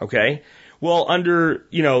 Okay? Well, under,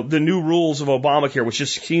 the new rules of Obamacare, which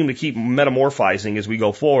just seem to keep metamorphizing as we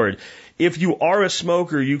go forward, if you are a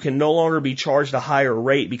smoker, you can no longer be charged a higher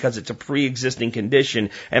rate because it's a pre-existing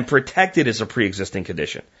condition and protected as a pre-existing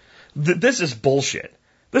condition. This is bullshit.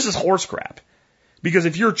 This is horse crap. Because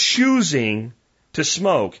if you're choosing to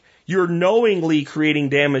smoke, you're knowingly creating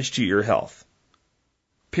damage to your health.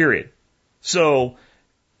 Period. So,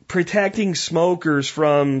 protecting smokers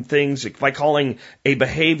from things by calling a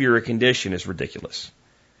behavior a condition is ridiculous.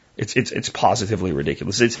 It's positively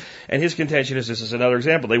ridiculous. And his contention is this is another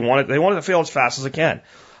example. They want it to fail as fast as it can.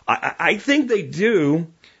 I think they do,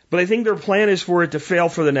 but I think their plan is for it to fail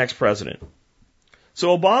for the next president.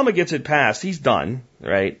 So Obama gets it passed. He's done,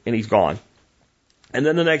 right? And he's gone. And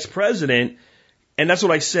then the next president, and that's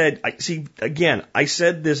what I said. I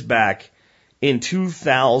said this back in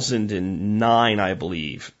 2009, I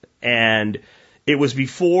believe. And it was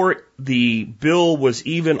before the bill was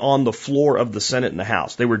even on the floor of the Senate and the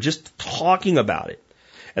House. They were just talking about it.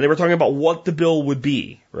 And they were talking about what the bill would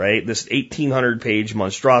be, right? This 1,800-page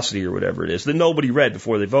monstrosity or whatever it is that nobody read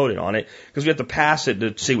before they voted on it because we have to pass it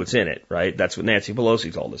to see what's in it, right? That's what Nancy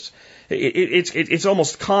Pelosi told us. It's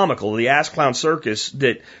almost comical, the ass clown circus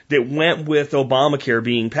that went with Obamacare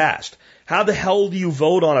being passed. How the hell do you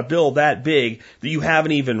vote on a bill that big that you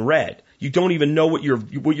haven't even read? You don't even know what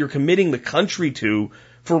you're committing the country to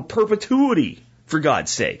for perpetuity, for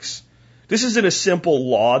God's sakes. This isn't a simple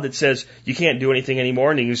law that says you can't do anything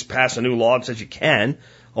anymore and you just pass a new law that says you can.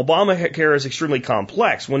 Obamacare is extremely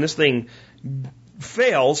complex. When this thing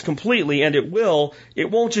fails completely, and it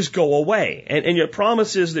won't just go away. And yet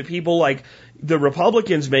promises that people like the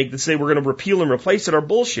Republicans make that say we're going to repeal and replace it are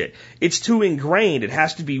bullshit. It's too ingrained. It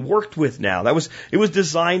has to be worked with now. It was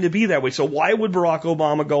designed to be that way. So why would Barack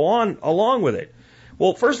Obama go on along with it?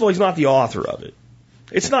 Well, first of all, he's not the author of it.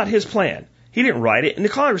 It's not his plan. He didn't write it, and the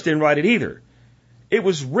Congress didn't write it either. It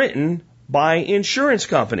was written by insurance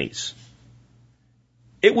companies.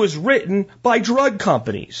 It was written by drug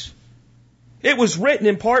companies. It was written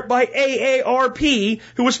in part by AARP,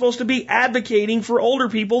 who was supposed to be advocating for older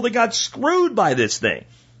people that got screwed by this thing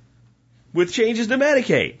with changes to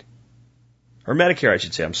Medicaid. Or Medicare, I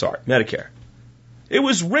should say. I'm sorry. Medicare. It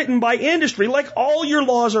was written by industry, like all your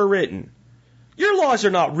laws are written. Your laws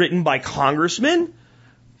are not written by congressmen.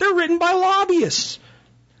 They're written by lobbyists.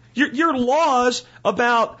 Your laws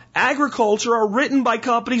about agriculture are written by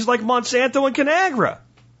companies like Monsanto and Conagra.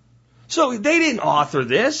 So they didn't author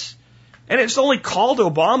this. And it's only called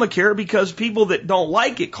Obamacare because people that don't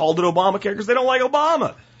like it called it Obamacare because they don't like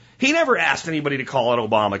Obama. He never asked anybody to call it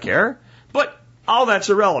Obamacare. But all that's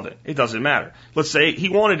irrelevant. It doesn't matter. Let's say he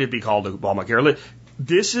wanted it to be called Obamacare.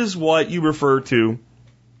 This is what you refer to.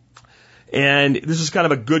 And this is kind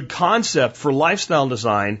of a good concept for lifestyle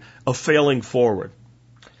design of failing forward.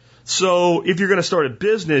 So if you're going to start a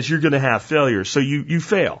business, you're going to have failures. So you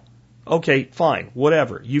fail. Okay, fine,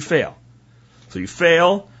 whatever. You fail. So you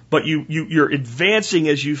fail, but you're advancing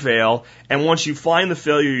as you fail. And once you find the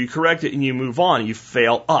failure, you correct it and you move on. You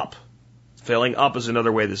fail up. Failing up is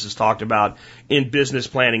another way this is talked about in business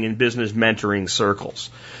planning and business mentoring circles.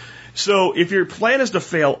 So if your plan is to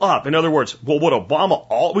fail up, in other words, well, what Obama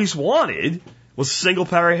always wanted was a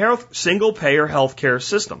single-payer health care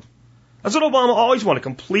system. That's what Obama always wanted,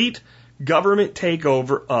 complete government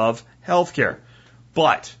takeover of health care.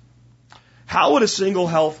 But how would a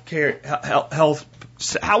single-payer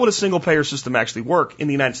system actually work in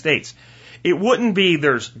the United States? It wouldn't be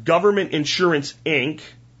there's Government Insurance Inc.,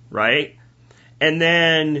 right? And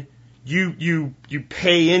then you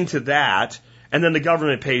pay into that, and then the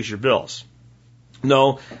government pays your bills.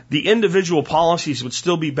 No, the individual policies would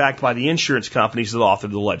still be backed by the insurance companies that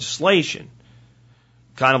authored the legislation.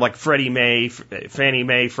 Kind of like Fannie Mae,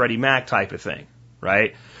 Freddie Mac type of thing,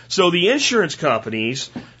 right? So the insurance companies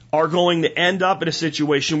are going to end up in a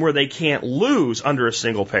situation where they can't lose under a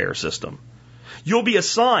single payer system. You'll be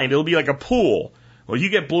assigned, it'll be like a pool. Well, you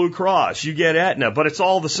get Blue Cross, you get Aetna, but it's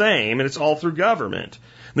all the same and it's all through government.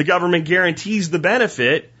 The government guarantees the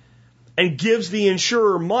benefit and gives the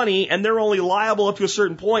insurer money, and they're only liable up to a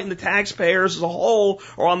certain point, and the taxpayers as a whole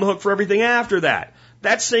are on the hook for everything after that.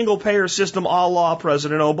 That single-payer system a la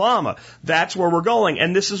President Obama. That's where we're going,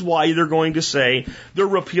 and this is why they're going to say they're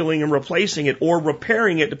repealing and replacing it or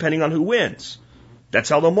repairing it depending on who wins. That's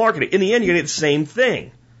how they'll market it. In the end, you're going to get the same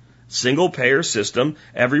thing. Single-payer system,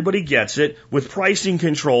 everybody gets it, with pricing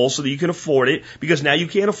control so that you can afford it, because now you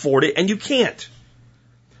can't afford it, and you can't.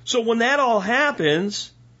 So when that all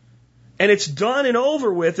happens, and it's done and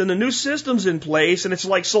over with, and the new system's in place, and it's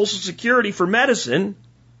like Social Security for medicine,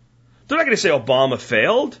 they're not going to say Obama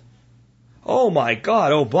failed. Oh my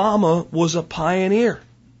God, Obama was a pioneer.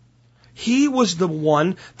 He was the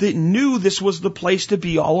one that knew this was the place to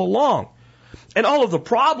be all along. And all of the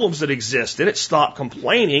problems that existed, it stopped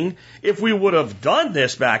complaining. If we would have done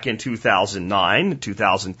this back in 2009,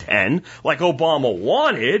 2010, like Obama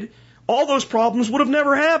wanted, all those problems would have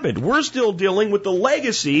never happened. We're still dealing with the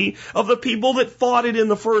legacy of the people that fought it in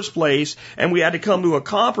the first place, and we had to come to a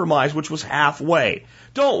compromise which was halfway.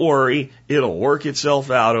 Don't worry, it'll work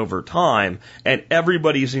itself out over time, and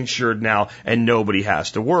everybody's insured now, and nobody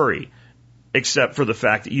has to worry. Except for the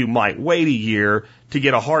fact that you might wait a year to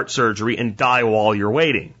get a heart surgery and die while you're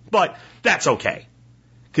waiting. But that's okay,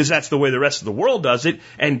 because that's the way the rest of the world does it.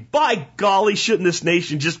 And by golly, shouldn't this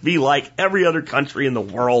nation just be like every other country in the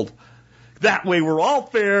world? That way we're all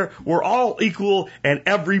fair, we're all equal, and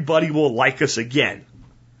everybody will like us again.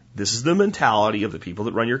 This is the mentality of the people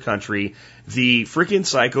that run your country. The freaking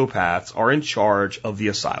psychopaths are in charge of the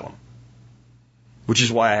asylum, which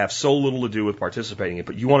is why I have so little to do with participating in it.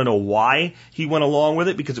 But you want to know why he went along with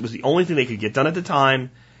it? Because it was the only thing they could get done at the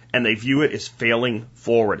time, and they view it as failing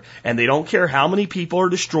forward. And they don't care how many people are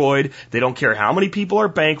destroyed, they don't care how many people are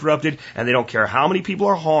bankrupted, and they don't care how many people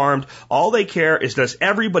are harmed. All they care is, does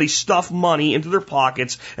everybody stuff money into their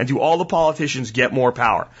pockets, and do all the politicians get more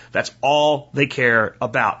power? That's all they care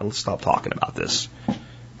about. And let's stop talking about this.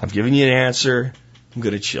 I've given you an answer. I'm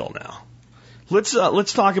going to chill now.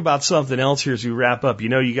 Let's talk about something else here as we wrap up. You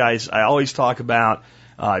know, you guys, I always talk about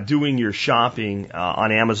doing your shopping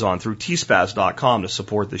on Amazon through tspaz.com to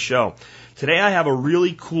support the show. Today I have a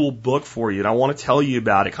really cool book for you, and I want to tell you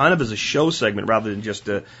about it kind of as a show segment rather than just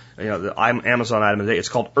the Amazon item of the day. It's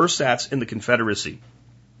called Ersatz in the Confederacy.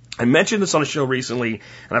 I mentioned this on a show recently,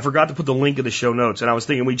 and I forgot to put the link in the show notes, and I was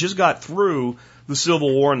thinking we just got through the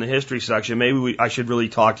Civil War in the history section. Maybe I should really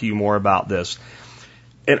talk to you more about this.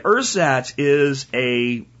 An ersatz is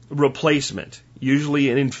a replacement,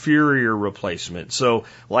 usually an inferior replacement. So,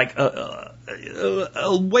 like, a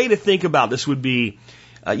way to think about this would be,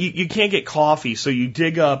 you can't get coffee, so you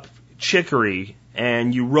dig up chicory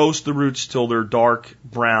and you roast the roots till they're dark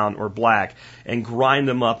brown or black and grind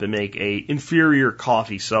them up and make a inferior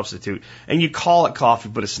coffee substitute. And you call it coffee,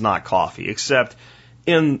 but it's not coffee, except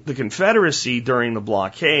in the Confederacy during the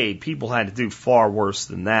blockade, people had to do far worse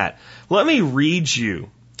than that. Let me read you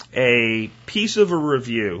a piece of a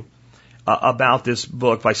review about this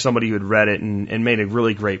book by somebody who had read it and made a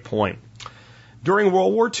really great point. During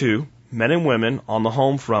World War II, men and women on the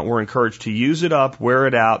home front were encouraged to use it up, wear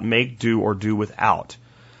it out, make do, or do without.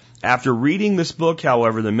 After reading this book,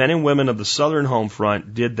 however, the men and women of the Southern home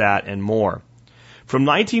front did that and more. From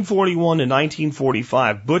 1941 to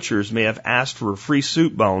 1945, butchers may have asked for a free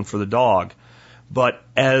soup bone for the dog, but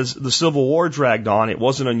as the Civil War dragged on, it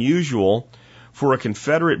wasn't unusual for a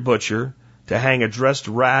Confederate butcher to hang a dressed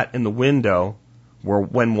rat in the window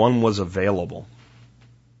when one was available.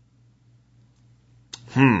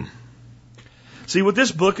 See, what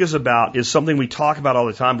this book is about is something we talk about all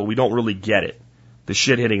the time, but we don't really get it. The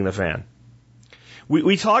shit hitting the fan.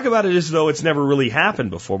 We talk about it as though it's never really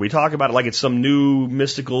happened before. We talk about it like it's some new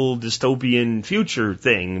mystical dystopian future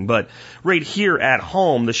thing. But right here at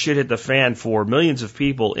home, the shit hit the fan for millions of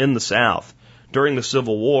people in the South during the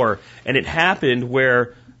Civil War. And it happened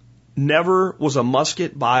where never was a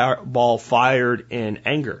musket ball fired in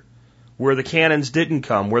anger, where the cannons didn't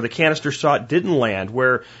come, where the canister shot didn't land,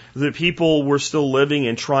 where the people were still living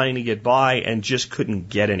and trying to get by and just couldn't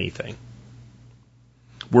get anything,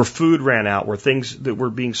 where food ran out, where things that were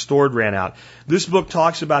being stored ran out. This book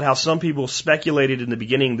talks about how some people speculated in the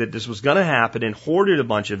beginning that this was going to happen and hoarded a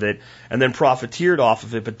bunch of it and then profiteered off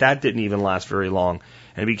of it, but that didn't even last very long.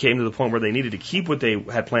 And it became to the point where they needed to keep what they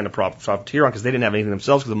had planned to profiteer on because they didn't have anything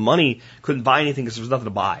themselves, because the money couldn't buy anything because there was nothing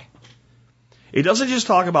to buy. It doesn't just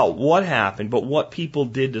talk about what happened, but what people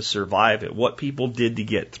did to survive it, what people did to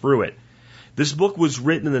get through it. This book was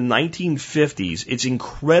written in the 1950s. It's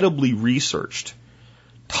incredibly researched.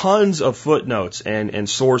 Tons of footnotes and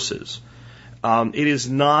sources. It is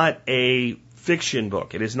not a fiction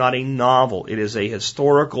book. It is not a novel. It is a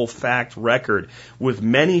historical fact record with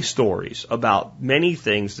many stories about many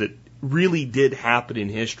things that really did happen in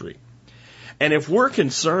history. And if we're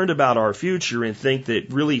concerned about our future and think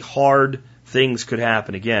that really hard things could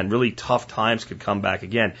happen again, really tough times could come back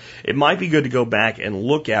again, it might be good to go back and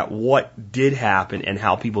look at what did happen and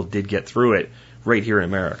how people did get through it right here in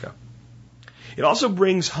America. It also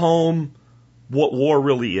brings home what war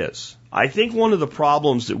really is. I think one of the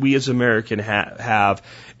problems that we as Americans have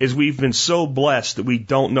is we've been so blessed that we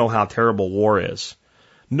don't know how terrible war is.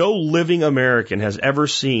 No living American has ever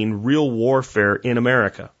seen real warfare in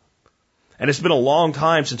America. And it's been a long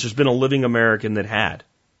time since there's been a living American that had.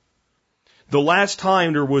 The last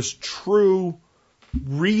time there was true,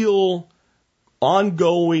 real,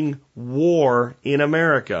 ongoing war in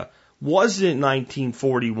America wasn't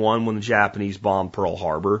 1941 when the Japanese bombed Pearl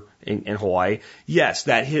Harbor in Hawaii. Yes,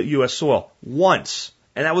 that hit U.S. soil once,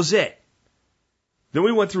 and that was it. Then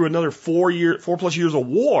we went through another 4 plus years of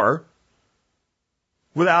war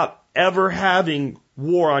without ever having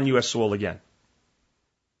war on U.S. soil again.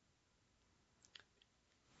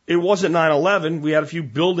 It wasn't 9/11. We had a few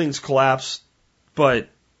buildings collapse, but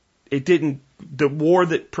it didn't. The war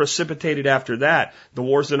that precipitated after that, the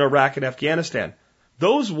wars in Iraq and Afghanistan,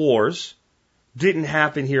 those wars didn't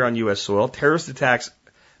happen here on U.S. soil. Terrorist attacks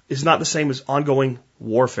is not the same as ongoing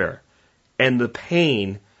warfare and the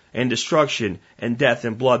pain and destruction and death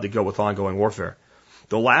and blood that go with ongoing warfare.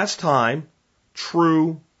 The last time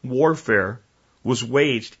true warfare was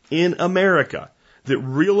waged in America, that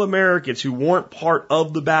real Americans who weren't part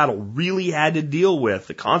of the battle really had to deal with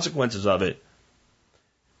the consequences of it,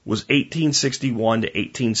 was 1861 to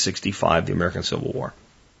 1865, the American Civil War.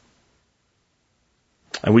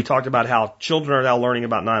 And we talked about how children are now learning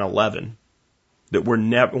about 9/11 that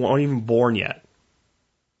weren't even born yet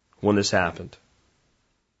when this happened.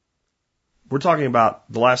 We're talking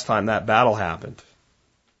about the last time that battle happened.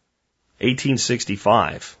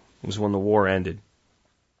 1865 was when the war ended.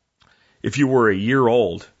 If you were a year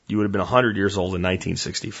old, you would have been 100 years old in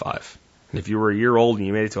 1965. And if you were a year old and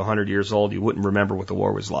you made it to 100 years old, you wouldn't remember what the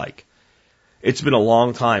war was like. It's been a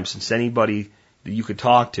long time since anybody that you could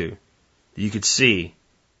talk to, that you could see,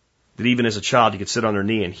 that even as a child you could sit on their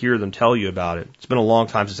knee and hear them tell you about it. It's been a long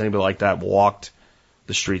time since anybody like that walked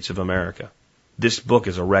the streets of America. This book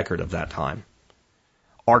is a record of that time.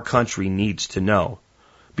 Our country needs to know,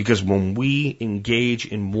 because when we engage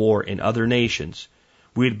in war in other nations,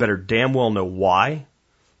 we'd better damn well know why.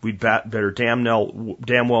 We'd better damn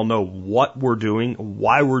well know what we're doing,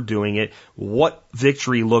 why we're doing it, what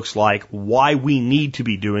victory looks like, why we need to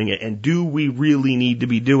be doing it, and do we really need to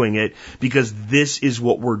be doing it, because this is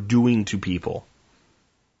what we're doing to people.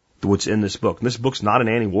 What's in this book. And this book's not an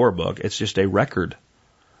anti-war book. It's just a record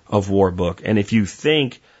of war book. And if you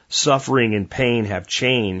think suffering and pain have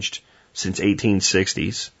changed since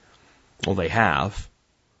 1860s, well, they have.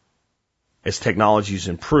 As technology's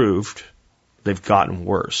improved, they've gotten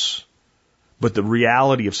worse. But the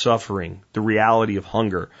reality of suffering, the reality of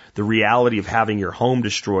hunger, the reality of having your home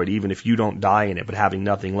destroyed, even if you don't die in it, but having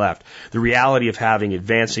nothing left, the reality of having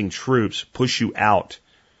advancing troops push you out,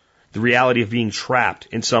 the reality of being trapped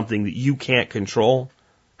in something that you can't control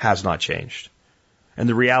has not changed. And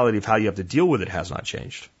the reality of how you have to deal with it has not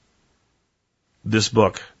changed. This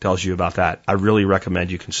book tells you about that. I really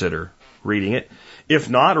recommend you consider reading it. If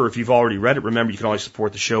not, or if you've already read it, remember you can always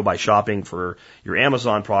support the show by shopping for your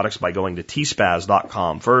Amazon products by going to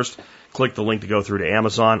tspaz.com first. Click the link to go through to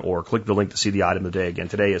Amazon, or click the link to see the item of the day. Again,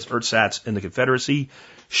 today is Ersatz in the Confederacy,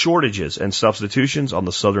 Shortages and Substitutions on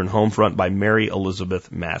the Southern Home Front by Mary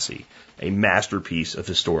Elizabeth Massey, a masterpiece of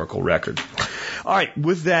historical record. All right,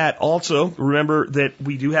 with that, also, remember that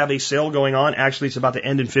we do have a sale going on. Actually, it's about to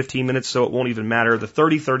end in 15 minutes, so it won't even matter. The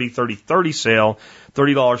 30-30-30-30 sale,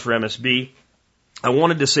 $30 for MSB. I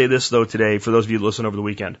wanted to say this, though, today, for those of you who listen over the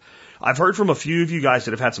weekend. I've heard from a few of you guys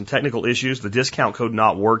that have had some technical issues, the discount code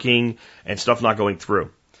not working and stuff not going through.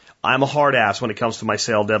 I'm a hard ass when it comes to my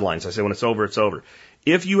sale deadlines. I say when it's over, it's over.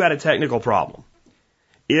 If you had a technical problem,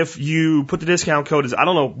 if you put the discount code, I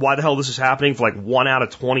don't know why the hell this is happening for like 1 out of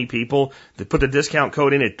 20 people that put the discount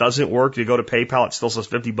code in, it doesn't work. You go to PayPal, it still says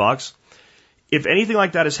 $50. If anything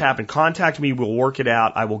like that has happened, contact me. We'll work it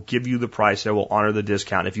out. I will give you the price. I will honor the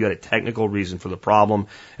discount. If you had a technical reason for the problem,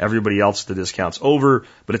 everybody else, the discount's over.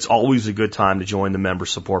 But it's always a good time to join the Member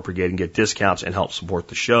Support Brigade and get discounts and help support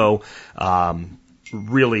the show.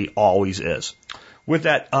 Really always is. With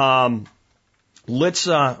that, let's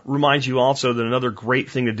remind you also that another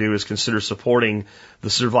great thing to do is consider supporting the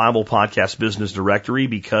Survival Podcast Business Directory,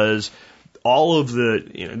 because all of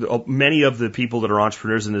many of the people that are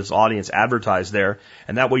entrepreneurs in this audience advertise there,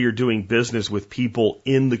 and that way you're doing business with people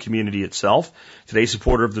in the community itself. Today's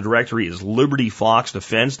supporter of the directory is Liberty Fox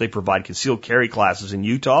Defense. They provide concealed carry classes in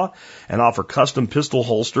Utah and offer custom pistol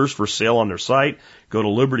holsters for sale on their site. Go to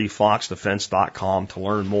libertyfoxdefense.com to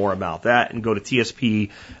learn more about that, and go to tspbiz.com,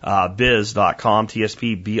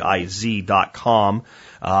 tspbiz.com,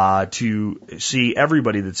 to see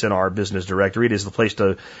everybody that's in our business directory. It is the place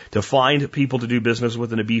to find people to do business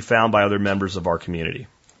with and to be found by other members of our community.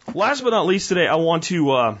 Last but not least today, I want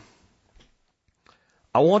to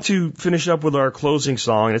finish up with our closing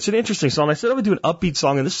song. And it's an interesting song. I said I would do an upbeat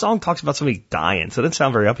song, and this song talks about somebody dying, so it doesn't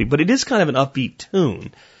sound very upbeat, but it is kind of an upbeat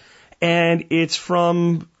tune. And it's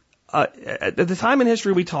from at the time in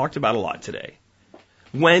history we talked about a lot today,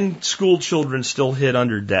 when school children still hid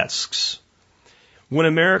under desks, when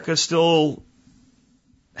America still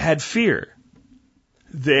had fear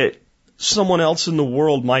that someone else in the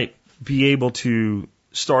world might be able to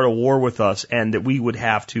start a war with us, and that we would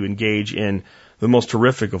have to engage in the most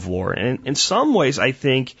horrific of war. And in some ways, I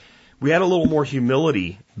think we had a little more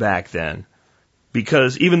humility back then.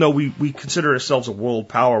 Because even though we consider ourselves a world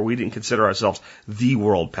power, we didn't consider ourselves the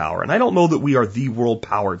world power. And I don't know that we are the world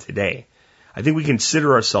power today. I think we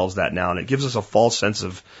consider ourselves that now, and it gives us a false sense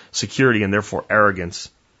of security and therefore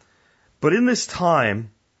arrogance. But in this time,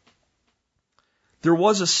 there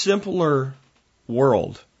was a simpler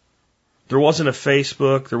world There wasn't a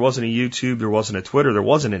Facebook, there wasn't a YouTube, there wasn't a Twitter, there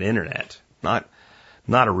wasn't an internet. Not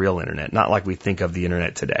a real internet, not like we think of the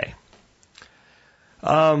internet today.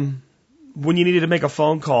 When you needed to make a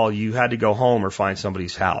phone call, you had to go home or find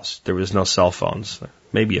somebody's house. There was no cell phones.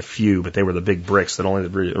 Maybe a few, but they were the big bricks that only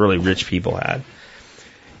the really rich people had.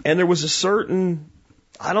 And there was a certain,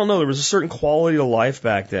 there was a certain quality of life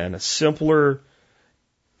back then, a simpler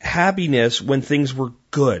happiness when things were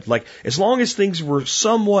good. Like, as long as things were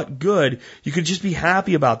somewhat good, you could just be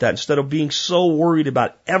happy about that instead of being so worried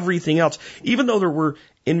about everything else, even though there were,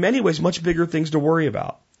 in many ways, much bigger things to worry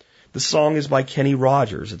about. The song is by Kenny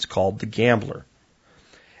Rogers. It's called The Gambler.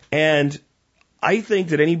 And I think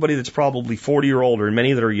that anybody that's probably 40 or older, and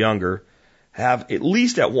many that are younger, have at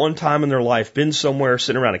least at one time in their life been somewhere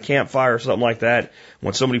sitting around a campfire or something like that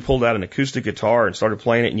when somebody pulled out an acoustic guitar and started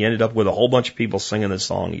playing it and you ended up with a whole bunch of people singing this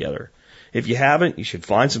song together. If you haven't, you should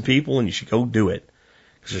find some people and you should go do it.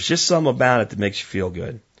 Because there's just something about it that makes you feel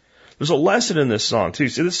good. There's a lesson in this song, too.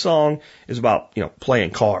 See, this song is about,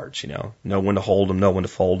 playing cards, know when to hold them, know when to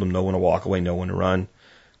fold them, know when to walk away, know when to run.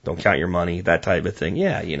 Don't count your money, that type of thing.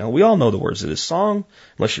 Yeah, we all know the words of this song,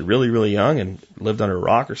 unless you're really, really young and lived under a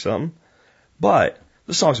rock or something. But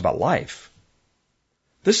this song's about life.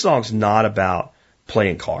 This song's not about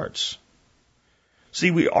playing cards.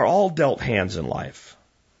 See, we are all dealt hands in life.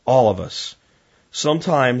 All of us.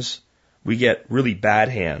 Sometimes we get really bad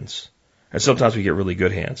hands, and sometimes we get really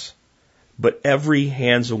good hands. But every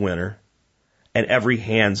hand's a winner, and every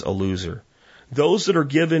hand's a loser. Those that are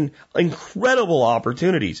given incredible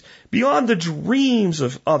opportunities beyond the dreams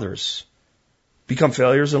of others become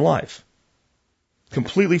failures in life.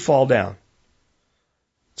 Completely fall down.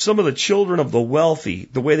 Some of the children of the wealthy,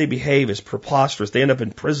 the way they behave is preposterous. They end up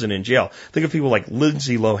in prison and jail. Think of people like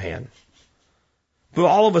Lindsay Lohan. But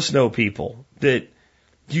all of us know people that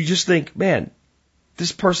you just think, man,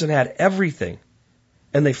 this person had everything.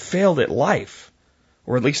 And they failed at life,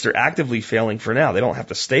 or at least they're actively failing for now. They don't have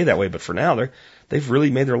to stay that way, but for now, they've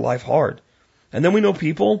really made their life hard. And then we know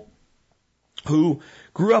people who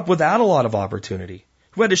grew up without a lot of opportunity,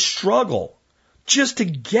 who had to struggle just to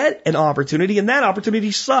get an opportunity, and that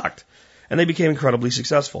opportunity sucked. And they became incredibly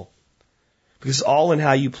successful. Because it's all in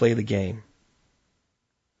how you play the game.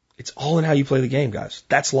 It's all in how you play the game, guys.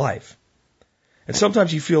 That's life. And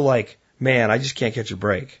sometimes you feel like, man, I just can't catch a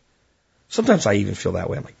break. Sometimes I even feel that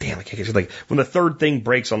way. I'm like, damn, I can't catch it. Like when the third thing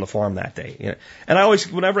breaks on the farm that day. And I always,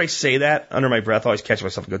 whenever I say that under my breath, I always catch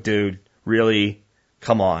myself and go, dude, really?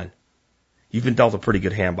 Come on. You've been dealt a pretty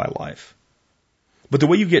good hand by life. But the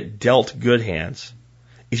way you get dealt good hands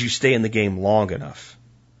is you stay in the game long enough.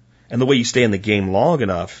 And the way you stay in the game long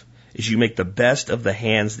enough is you make the best of the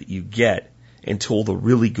hands that you get until the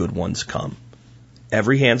really good ones come.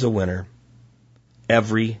 Every hand's a winner.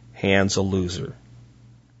 Every hand's a loser.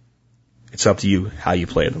 It's up to you how you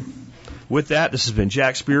play them. With that, this has been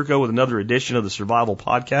Jack Spirko with another edition of the Survival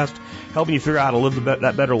Podcast, helping you figure out how to live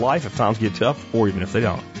that better life if times get tough, or even if they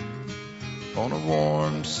don't. On a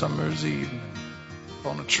warm summer's evening,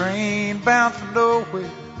 on a train bound for nowhere,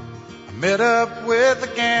 I met up with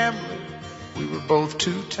a gambler. We were both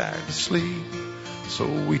too tired to sleep, so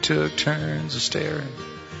we took turns of staring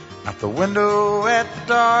out the window at the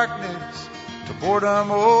darkness till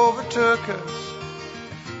boredom overtook us.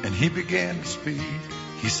 And he began to speak.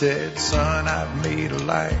 He said, son, I've made a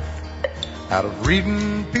life out of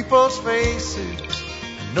reading people's faces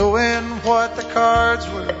and knowing what the cards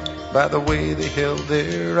were by the way they held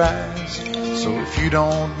their eyes. So if you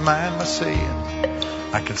don't mind my saying,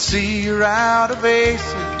 I can see you're out of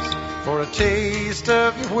aces. For a taste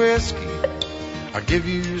of your whiskey, I'll give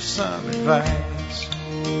you some advice.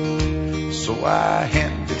 So I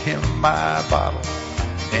handed him my bottle,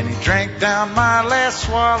 and he drank down my last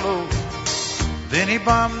swallow. Then he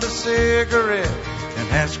bummed a cigarette and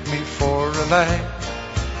asked me for a light.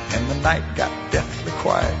 And the night got deathly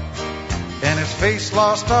quiet, and his face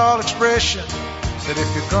lost all expression. Said,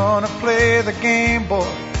 if you're gonna play the game,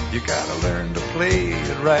 boy, you gotta learn to play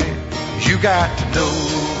it right. You got to know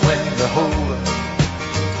when to hold up,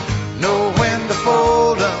 know when to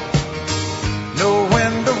fold up, know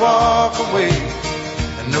when to walk away,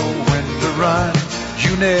 and know when to run.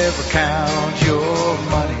 You never count your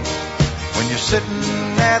money. When you're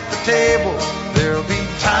sitting at the table, there'll be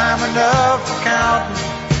time enough for counting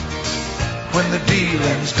when the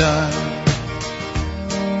dealing's done.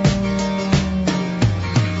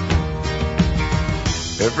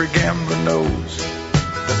 Every gambler knows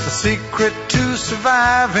that the secret to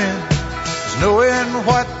surviving is knowing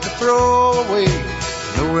what to throw away,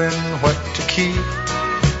 knowing what to keep.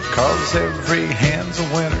 'Cause every hand's a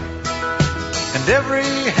winner and every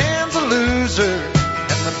hand's a loser,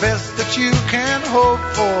 and the best that you can hope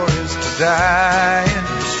for is to die in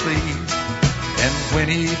your sleep. And when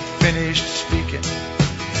he finished speaking,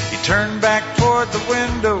 he turned back toward the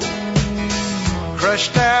window,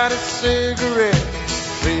 crushed out a cigarette,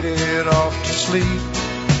 faded off to sleep.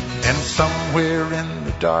 And somewhere in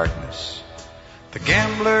the darkness, the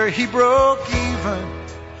gambler, he broke even.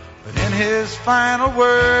 But in his final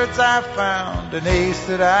words, I found an ace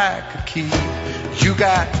that I could keep. You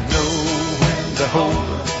got to know when to hold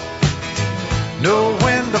up, know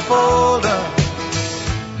when to fold up,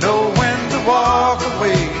 know when to walk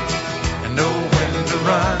away, and know when to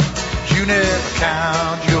run. You never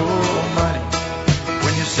count your money.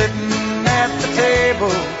 When you're sitting at the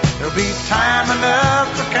table, there'll be time enough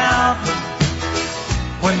for counting.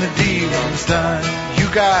 When the dealing's done, you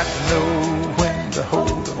got to know when to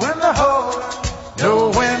hold up, when to hold up,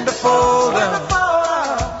 know when to fold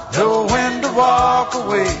up, know when to walk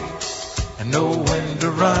away, and know when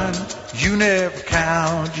to run. You never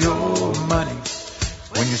count your money.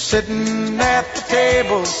 When you're sitting at the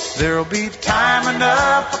table, there'll be time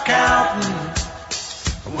enough for counting.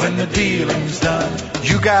 When the dealing's done,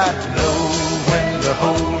 you got to know when to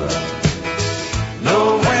hold up,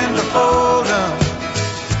 know when to fold up,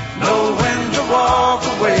 know when to walk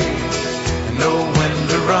away, and know when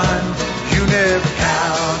to run. You never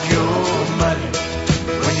count your money.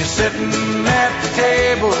 When you're sitting at the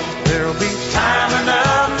table, there'll be time